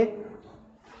the A,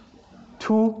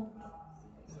 2,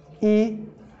 E,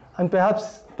 and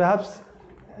perhaps,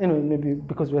 anyway, maybe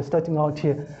because we're starting out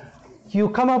here, you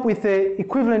come up with the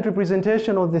equivalent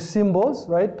representation of the symbols,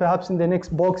 right? Perhaps in the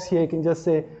next box here, you can just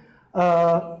say,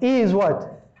 E is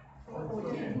what?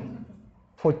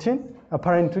 14,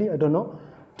 apparently, I don't know.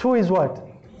 2 is what?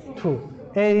 2.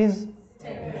 A is?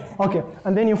 Okay,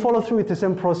 and then you follow through with the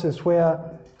same process where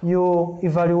you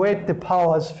evaluate the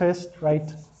powers first,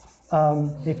 right?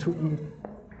 A to E.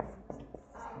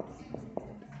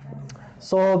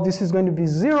 So this is going to be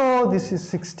 0, this is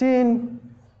 16,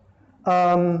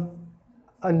 and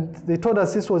they told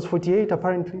us this was 48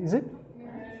 apparently, is it?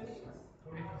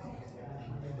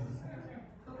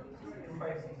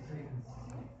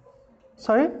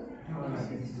 Sorry?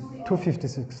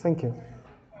 256, thank you.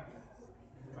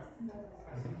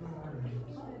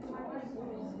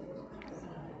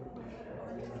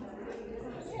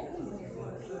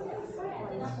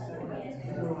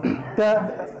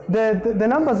 The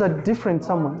numbers are different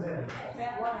somewhere.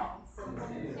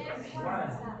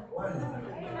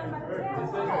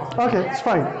 Okay, it's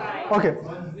fine. Okay.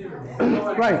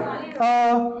 Right.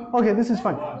 Okay, this is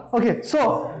fine. Okay,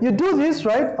 so you do this,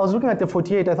 right? I was looking at the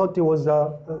 48. I thought it was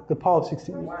the power of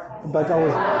 16, but I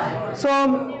was. So.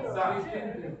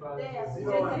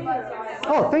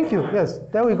 Oh, thank you. Yes,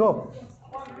 there we go.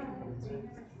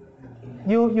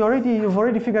 You've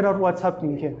already figured out what's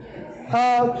happening here.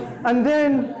 And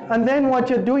then what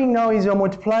you're doing now is you're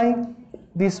multiplying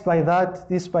this by that,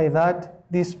 this by that,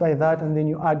 this by that, and then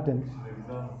you add them.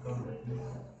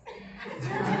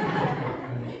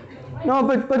 No,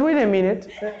 but wait a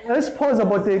minute. Let's pause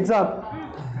about the exam.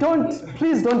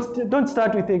 Please don't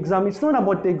start with the exam. It's not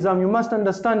about the exam. You must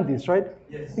understand this, right?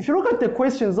 Yes. If you look at the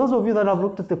questions, those of you that have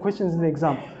looked at the questions in the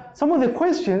exam, some of the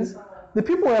questions, the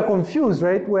people were confused,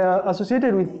 right? Were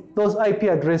associated with those IP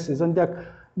addresses, and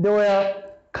they were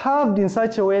carved in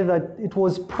such a way that it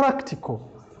was practical.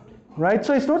 right?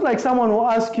 So it's not like someone will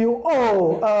ask you,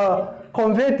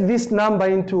 convert this number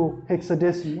into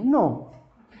hexadecimal. No.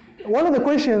 One of the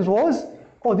questions was,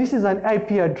 this is an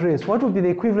IP address. What would be the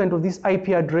equivalent of this IP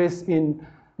address in,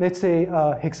 let's say,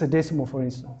 hexadecimal, for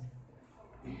instance?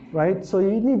 Right? So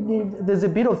there's a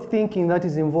bit of thinking that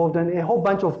is involved and a whole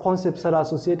bunch of concepts that are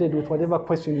associated with whatever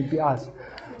question would be asked.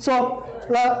 So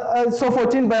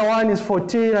 14 by 1 is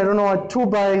 14. I don't know what 2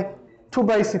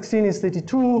 by 16 is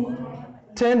 32.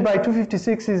 10 by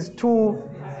 256 is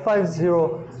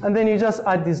 250. And then you just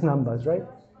add these numbers, right?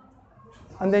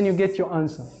 And then you get your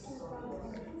answer.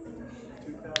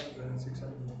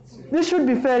 This should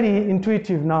be fairly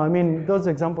intuitive now. I mean, those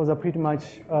examples are pretty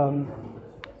much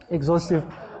exhaustive.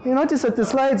 You notice that the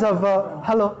slides have,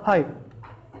 hello, hi.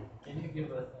 Can you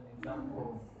give us an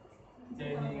example of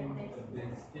turning the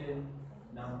base 10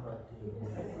 number to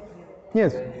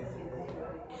Yes.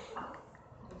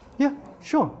 Yeah,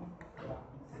 sure.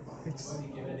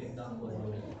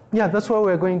 Yeah, that's what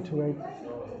we're going to, right?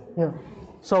 Yeah.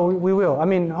 So we will. I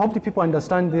mean, hopefully people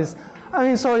understand this. I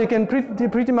mean, so you can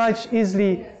pretty much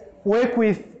easily work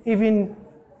with even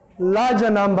larger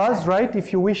numbers, right,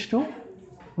 if you wish to.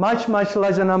 Much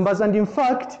larger numbers. And in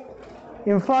fact,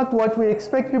 what we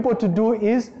expect people to do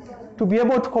is to be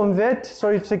able to convert,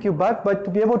 sorry to take you back, but to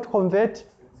be able to convert,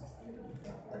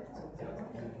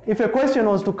 if a question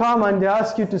was to come and they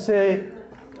ask you to say,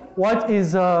 what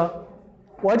is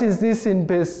this in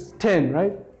base 10,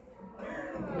 right?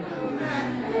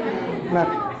 No,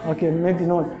 okay, maybe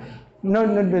not.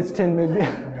 Not base 10, maybe.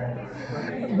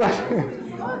 But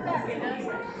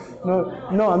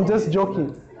no, I'm just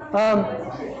joking.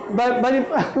 But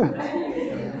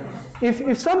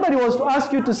if somebody was to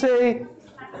ask you to say,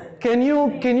 can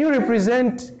you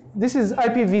represent, this is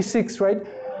IPv6, right?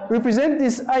 Represent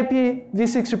this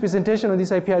IPv6 representation of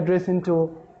this IP address into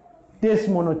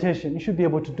decimal notation. You should be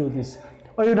able to do this.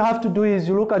 All you'd have to do is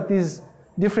you look at these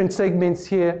different segments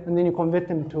here and then you convert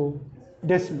them to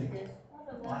decimal.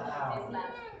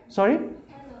 Sorry?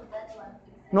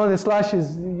 No, the slash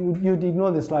is, you'd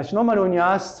ignore the slash. Normally when you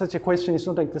ask such a question, it's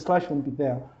not like the slash won't be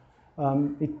there.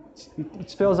 It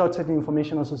spells out certain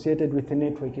information associated with the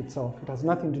network itself. It has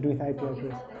nothing to do with IP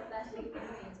address.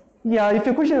 Yeah, if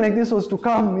a question like this was to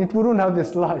come, it wouldn't have the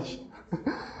slash.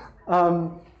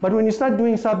 But when you start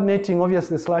doing subnetting,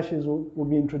 obviously the slashes will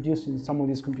be introduced in some of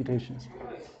these computations.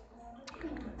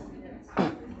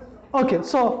 Okay,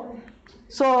 so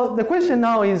the question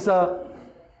now is,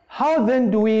 how then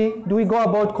do we go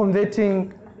about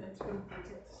converting,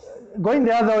 going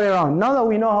the other way around? Now that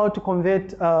we know how to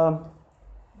convert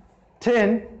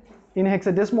 10 in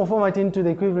hexadecimal format into the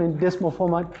equivalent decimal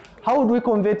format, how would we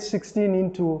convert 16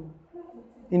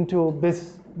 into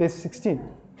base 16?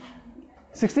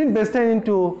 16 base 10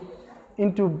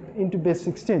 into base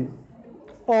 16.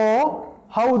 Or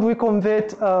how would we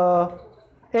convert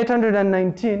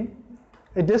 819,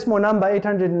 a decimal number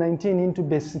 819 into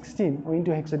base 16 or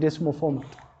into hexadecimal format,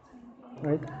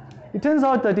 right? It turns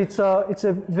out that it's a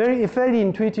fairly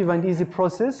intuitive and easy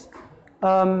process.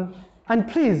 And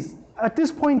please, at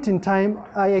this point in time,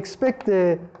 I expect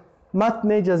the math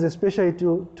majors especially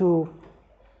to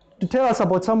tell us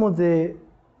about some of the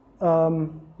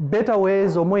better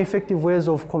ways or more effective ways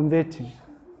of converting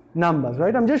numbers,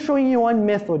 right? I'm just showing you one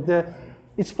method.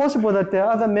 It's possible that there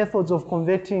are other methods of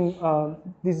converting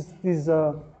these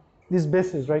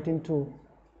bases, right, into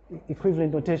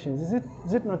equivalent notations. Is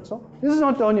it not so? This is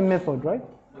not the only method, right?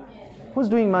 Who's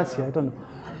doing maths here? I don't know.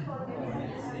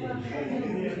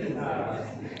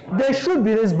 There should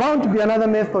be. There's bound to be another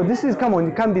method. Come on,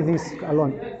 it can't be this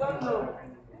alone.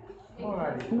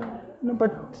 No,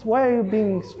 but why are you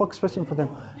being spokesperson for them?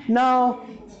 Now,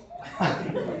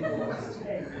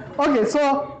 okay,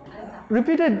 so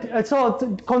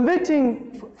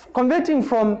converting converting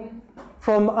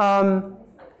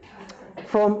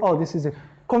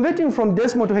from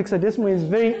decimal to hexadecimal is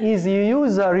very easy. You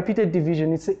use repeated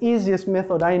division. It's the easiest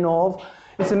method I know of.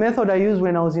 It's a method I used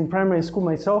when I was in primary school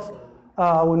myself,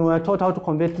 when we were taught how to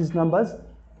convert these numbers.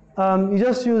 You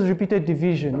just use repeated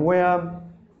division, where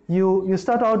you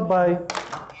start out by,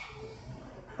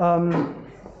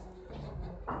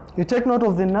 you take note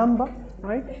of the number,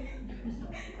 right?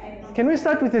 Can we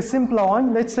start with a simpler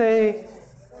one? Let's say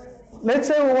we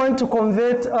want to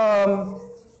convert,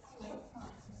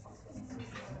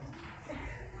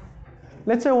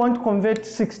 let's say we want to convert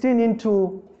 16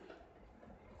 into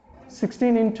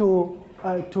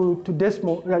to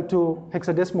decimal, to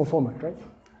hexadecimal format, right?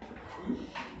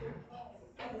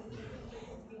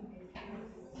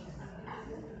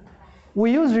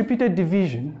 We use repeated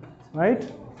division, right?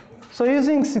 So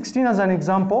using 16 as an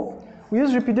example, we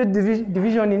use repeated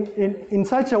division in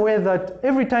such a way that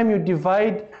every time you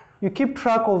divide, you keep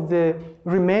track of the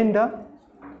remainder,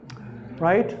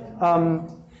 right?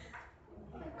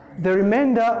 The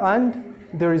remainder and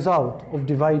the result of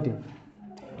dividing.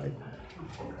 Right?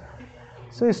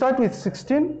 So you start with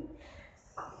 16,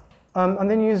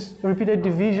 and then you use repeated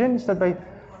division. You start by,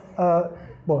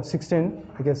 well, 16.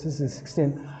 I guess this is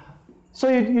 16. So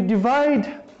you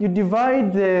divide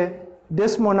the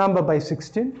decimal number by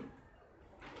 16.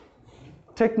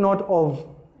 Take note of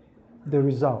the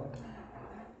result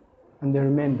and the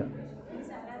remainder.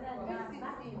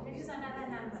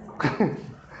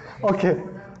 Okay.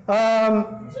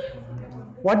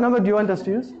 What number do you want us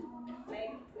to use?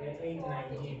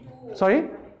 819. Sorry?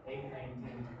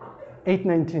 819.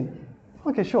 819.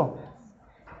 Okay, sure.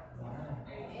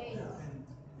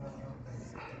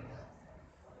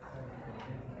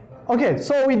 Okay,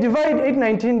 so we divide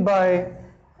 819 by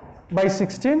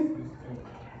 16.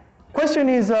 Question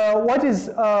is, what is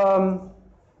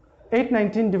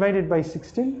 819 divided by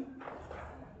 16?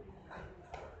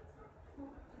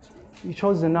 You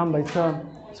chose the number. It's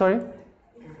sorry?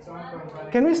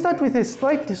 Can we start with a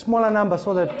slightly smaller number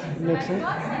so that it makes sense?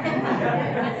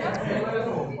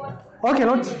 Okay,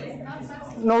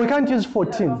 no, we can't use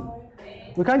 14.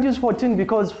 We can't use 14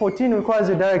 because 14 requires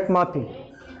a direct mapping.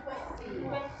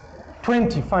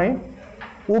 20, fine.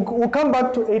 We'll come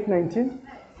back to 819.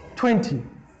 20.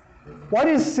 What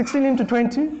is 16 into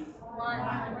 20?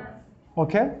 1.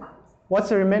 Okay. What's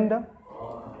the remainder?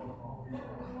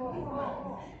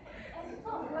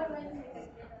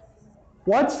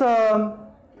 What's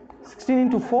 16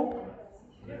 into 4?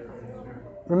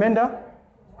 Remainder?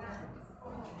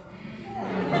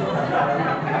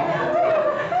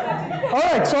 All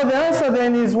right, so the answer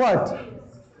then is what?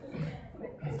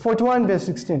 41 verse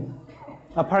 16.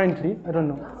 Apparently, I don't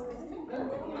know.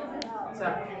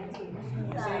 Sir, you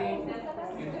say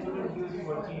you couldn't use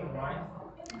 14, right?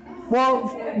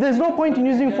 Well, there's no point in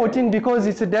using 14 because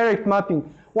it's a direct mapping.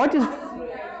 What is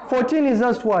 14 is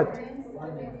just what?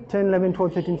 10, 11,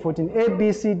 12, 13, 14. A,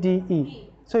 B, C, D, E.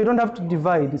 So you don't have to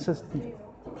divide. It's just.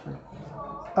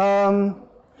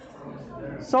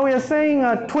 So we are saying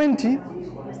 20.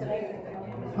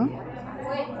 Huh?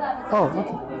 Oh,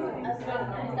 okay.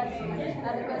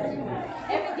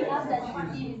 Everything after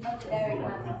 16 is not a direct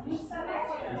mapping.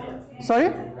 Sorry?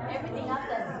 Everything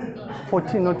after 16.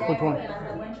 14, not 41.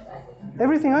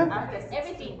 Everything, huh?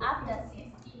 Everything after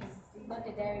 16 is not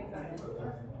a direct mapping.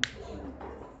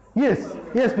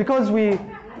 Yes, because we,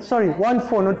 sorry,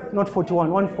 14, not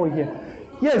 41, 14 here.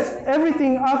 Yes,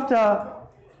 everything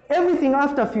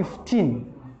after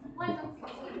 15.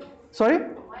 Sorry?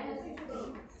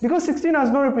 Because 16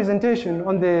 has no representation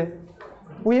on the,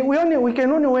 we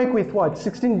can only work with what?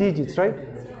 16 digits, right?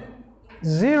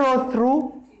 0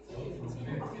 through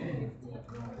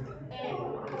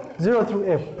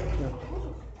F. Yeah.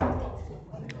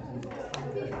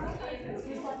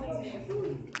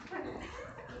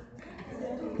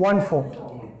 One, 4.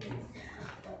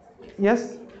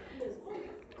 Yes?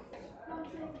 But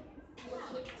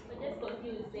just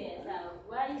confused there.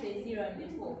 Why is the 0 and the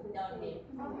 4 down there?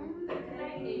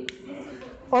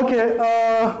 Okay.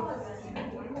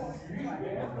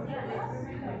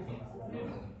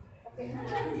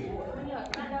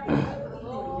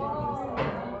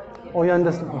 Oh, you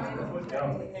understand?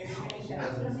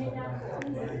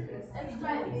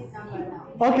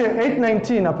 Okay,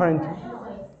 819 apparently.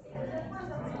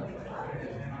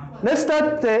 Let's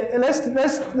start.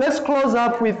 Let's close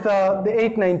up with the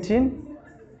 819.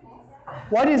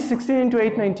 What is 16 into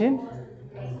 819?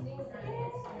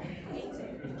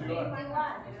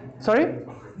 Sorry?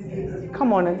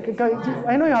 Come on,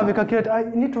 I know you have a calculator. I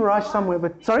need to rush somewhere,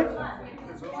 but sorry?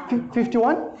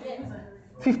 51?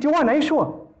 51, are you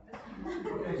sure?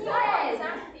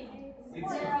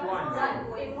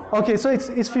 Okay, so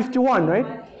it's 51, right?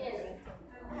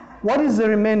 What is the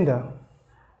remainder?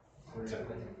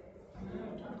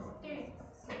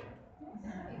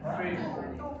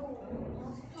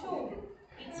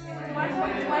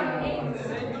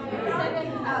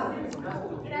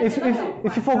 If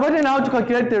you've forgotten how to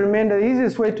calculate the remainder, the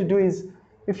easiest way to do is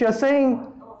if you're saying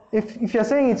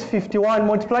it's 51,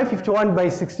 multiply 51 by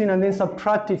 16 and then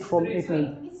subtract it from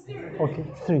 18. Okay,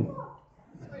 3.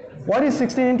 What is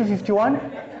 16 into 51?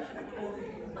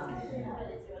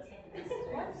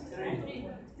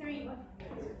 3.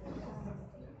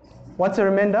 What's the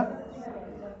remainder?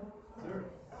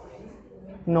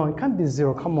 No, it can't be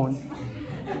 0. Come on.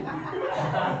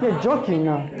 You're joking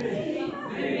now.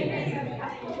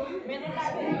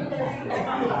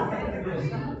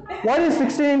 What is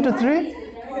 16 into 3?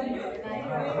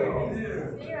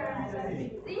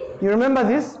 You remember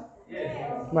this?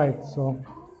 Right, so.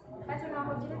 But on our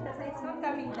calculator, so it's not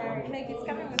coming direct, like it's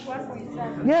coming with 1 point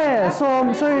something. Yeah,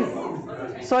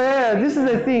 so yeah, this is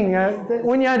the thing.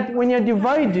 When you're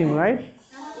dividing, right?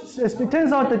 It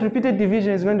turns out that repeated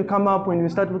division is going to come up when you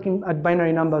start looking at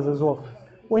binary numbers as well.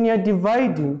 When you're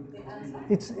dividing,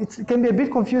 it can be a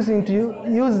bit confusing to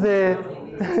use the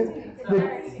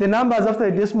the numbers after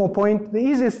the decimal point. The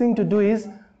easiest thing to do is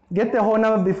get the whole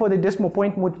number before the decimal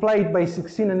point, multiply it by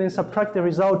 16, and then subtract the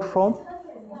result from,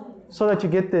 so that you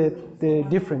get the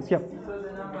difference. Yeah. So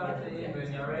the number at the end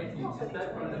when you're writing, you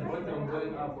start from the bottom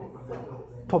going up or from the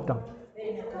top? Top down.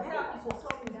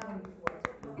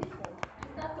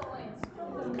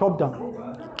 Top down.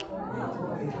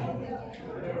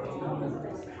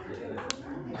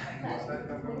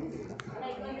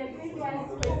 Like on the previous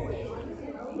question,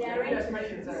 the arrangement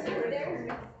is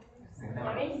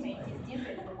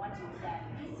different from what you've done.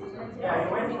 Yeah,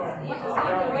 you went from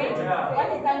What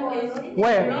is done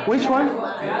Where? Which one?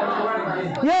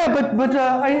 Yeah, but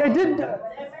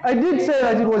I did say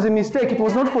that it was a mistake. It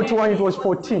was not 41, it was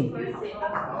 14.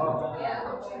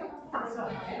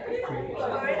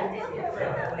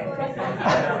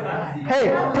 Hey,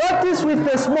 practice with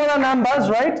the smaller numbers,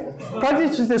 right?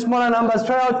 Practice with the smaller numbers.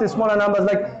 Try out the smaller numbers.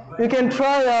 Like you can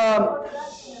try.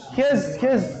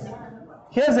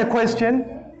 Here's a question,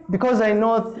 because I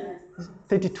know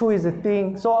 32 is a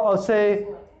thing. So I'll say,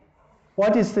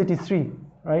 what is 33,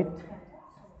 right?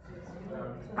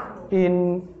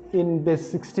 In base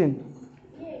 16.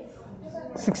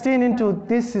 16 into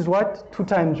this is what? 2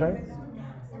 times, right?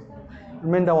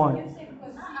 Remainder 1.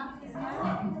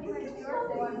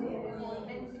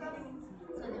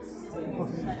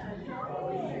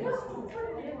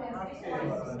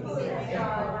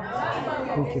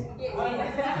 Thank you.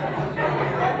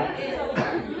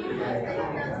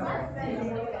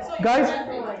 Guys?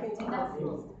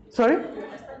 Sorry?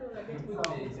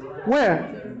 Where?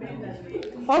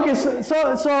 Okay,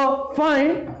 so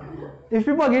fine. If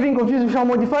people are getting confused, we shall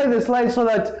modify the slide so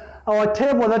that our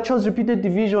table that shows repeated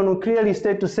division will clearly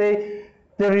state to say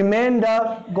the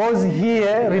remainder goes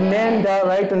here, remainder,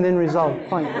 right, and then result.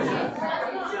 Fine.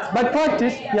 But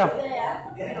practice, yeah.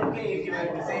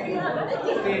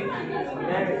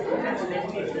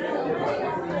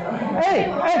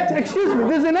 Hey, excuse me,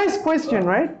 there's a nice question,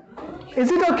 right? Is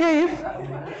it okay if?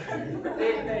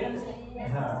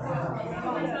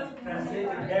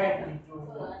 translated directly to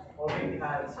already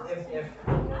as FF.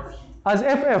 As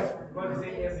FF? God is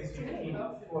saying F is 15,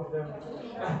 2 of them.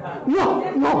 No.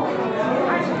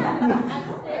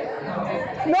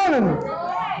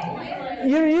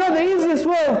 You know the easiest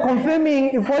way of confirming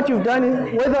if what you've done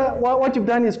is, whether what you've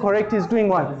done is correct, is doing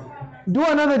what? Do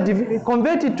another,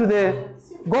 convert it to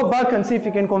go back and see if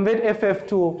you can convert FF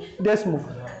to decimal.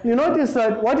 You notice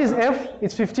that what is F?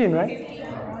 It's 15, right?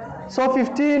 So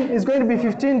 15 is going to be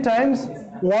 15 times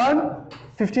 1,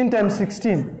 15 times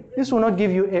 16. This will not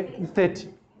give you 30.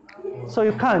 So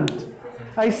you can't.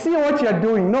 I see what you're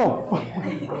doing. No.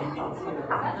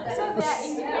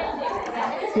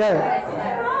 Yeah.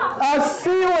 I'll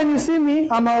see you when you see me.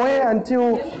 I'm away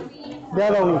until the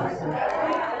other week.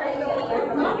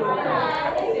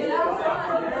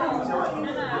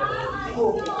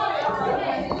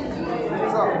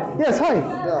 Yes, hi.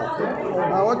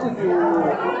 Yeah, I want you to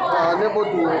enable to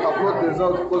upload the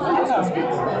results because you lost the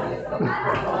script.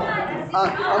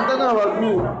 I'm talking about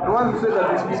you. The one who said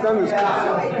that he's scanning the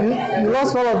script. You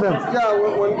lost all of them? Yeah,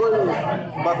 when going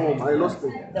back home, I lost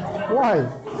them. Why? I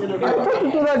tried to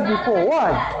do that before.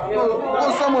 Why? No,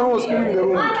 because someone was cleaning the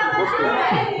room. Lost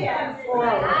them.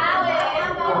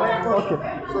 Okay.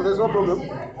 So there's no problem.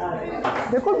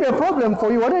 There could be a problem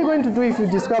for you. What are you going to do if you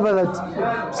discover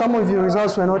that some of your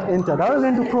results were not entered? How are you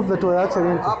going to prove that were actually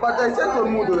entered? But I checked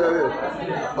on Mood over there.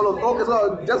 Okay, so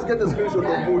I'll just get a screenshot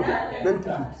of Mood, then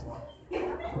keep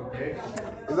it.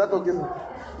 Is that okay?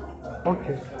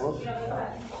 Okay.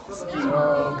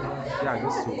 Yeah,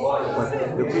 just so. But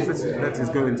the quiz that is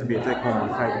going to be a take home on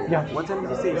Friday. Yeah. What time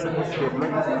did you say it's supposed to be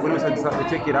uploaded? When we should start to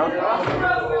check it out?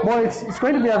 Well, it's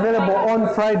going to be available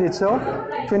on Friday itself,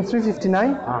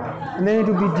 23:59, and then it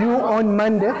will be due on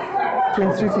Monday,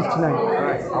 23:59.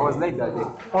 Alright, I was late that day.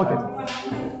 Okay.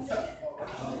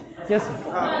 Yes, sir.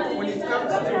 When it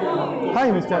comes to Hi,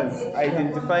 Mr.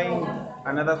 identifying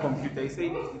another computer, you say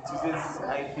it uses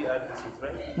IP addresses,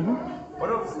 right? What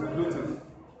of Bluetooth?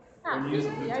 When you use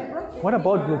Bluetooth, What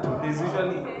about Bluetooth? there's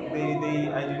usually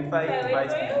they identify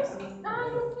device names.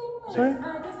 Sorry?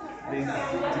 There's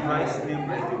device name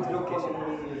identification.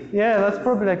 Yeah, that's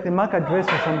probably like the MAC address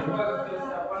or something.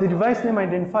 The device name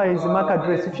identifier is the MAC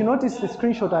address. If you notice the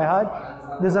screenshot I had,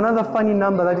 there's another funny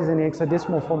number that is in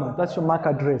hexadecimal format. That's your MAC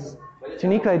address. It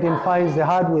uniquely identifies the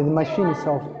hardware, the machine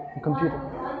itself, the computer.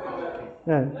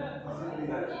 Yeah.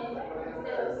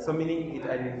 So meaning it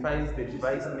identifies the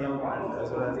device name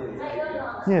as well as the IP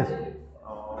address? Yes.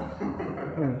 Oh.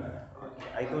 Yeah.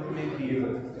 I thought maybe it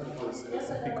was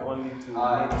specific only to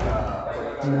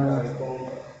network.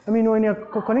 No. I mean, when you're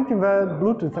connecting via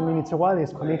Bluetooth, I mean, it's a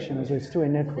wireless connection, so it's still a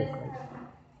network, right?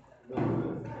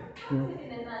 Yeah.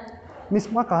 Miss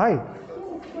Maka, hi.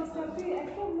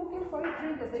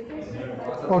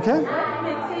 Okay.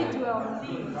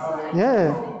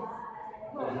 Yeah.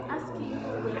 Asking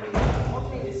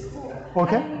open school.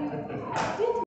 Okay. And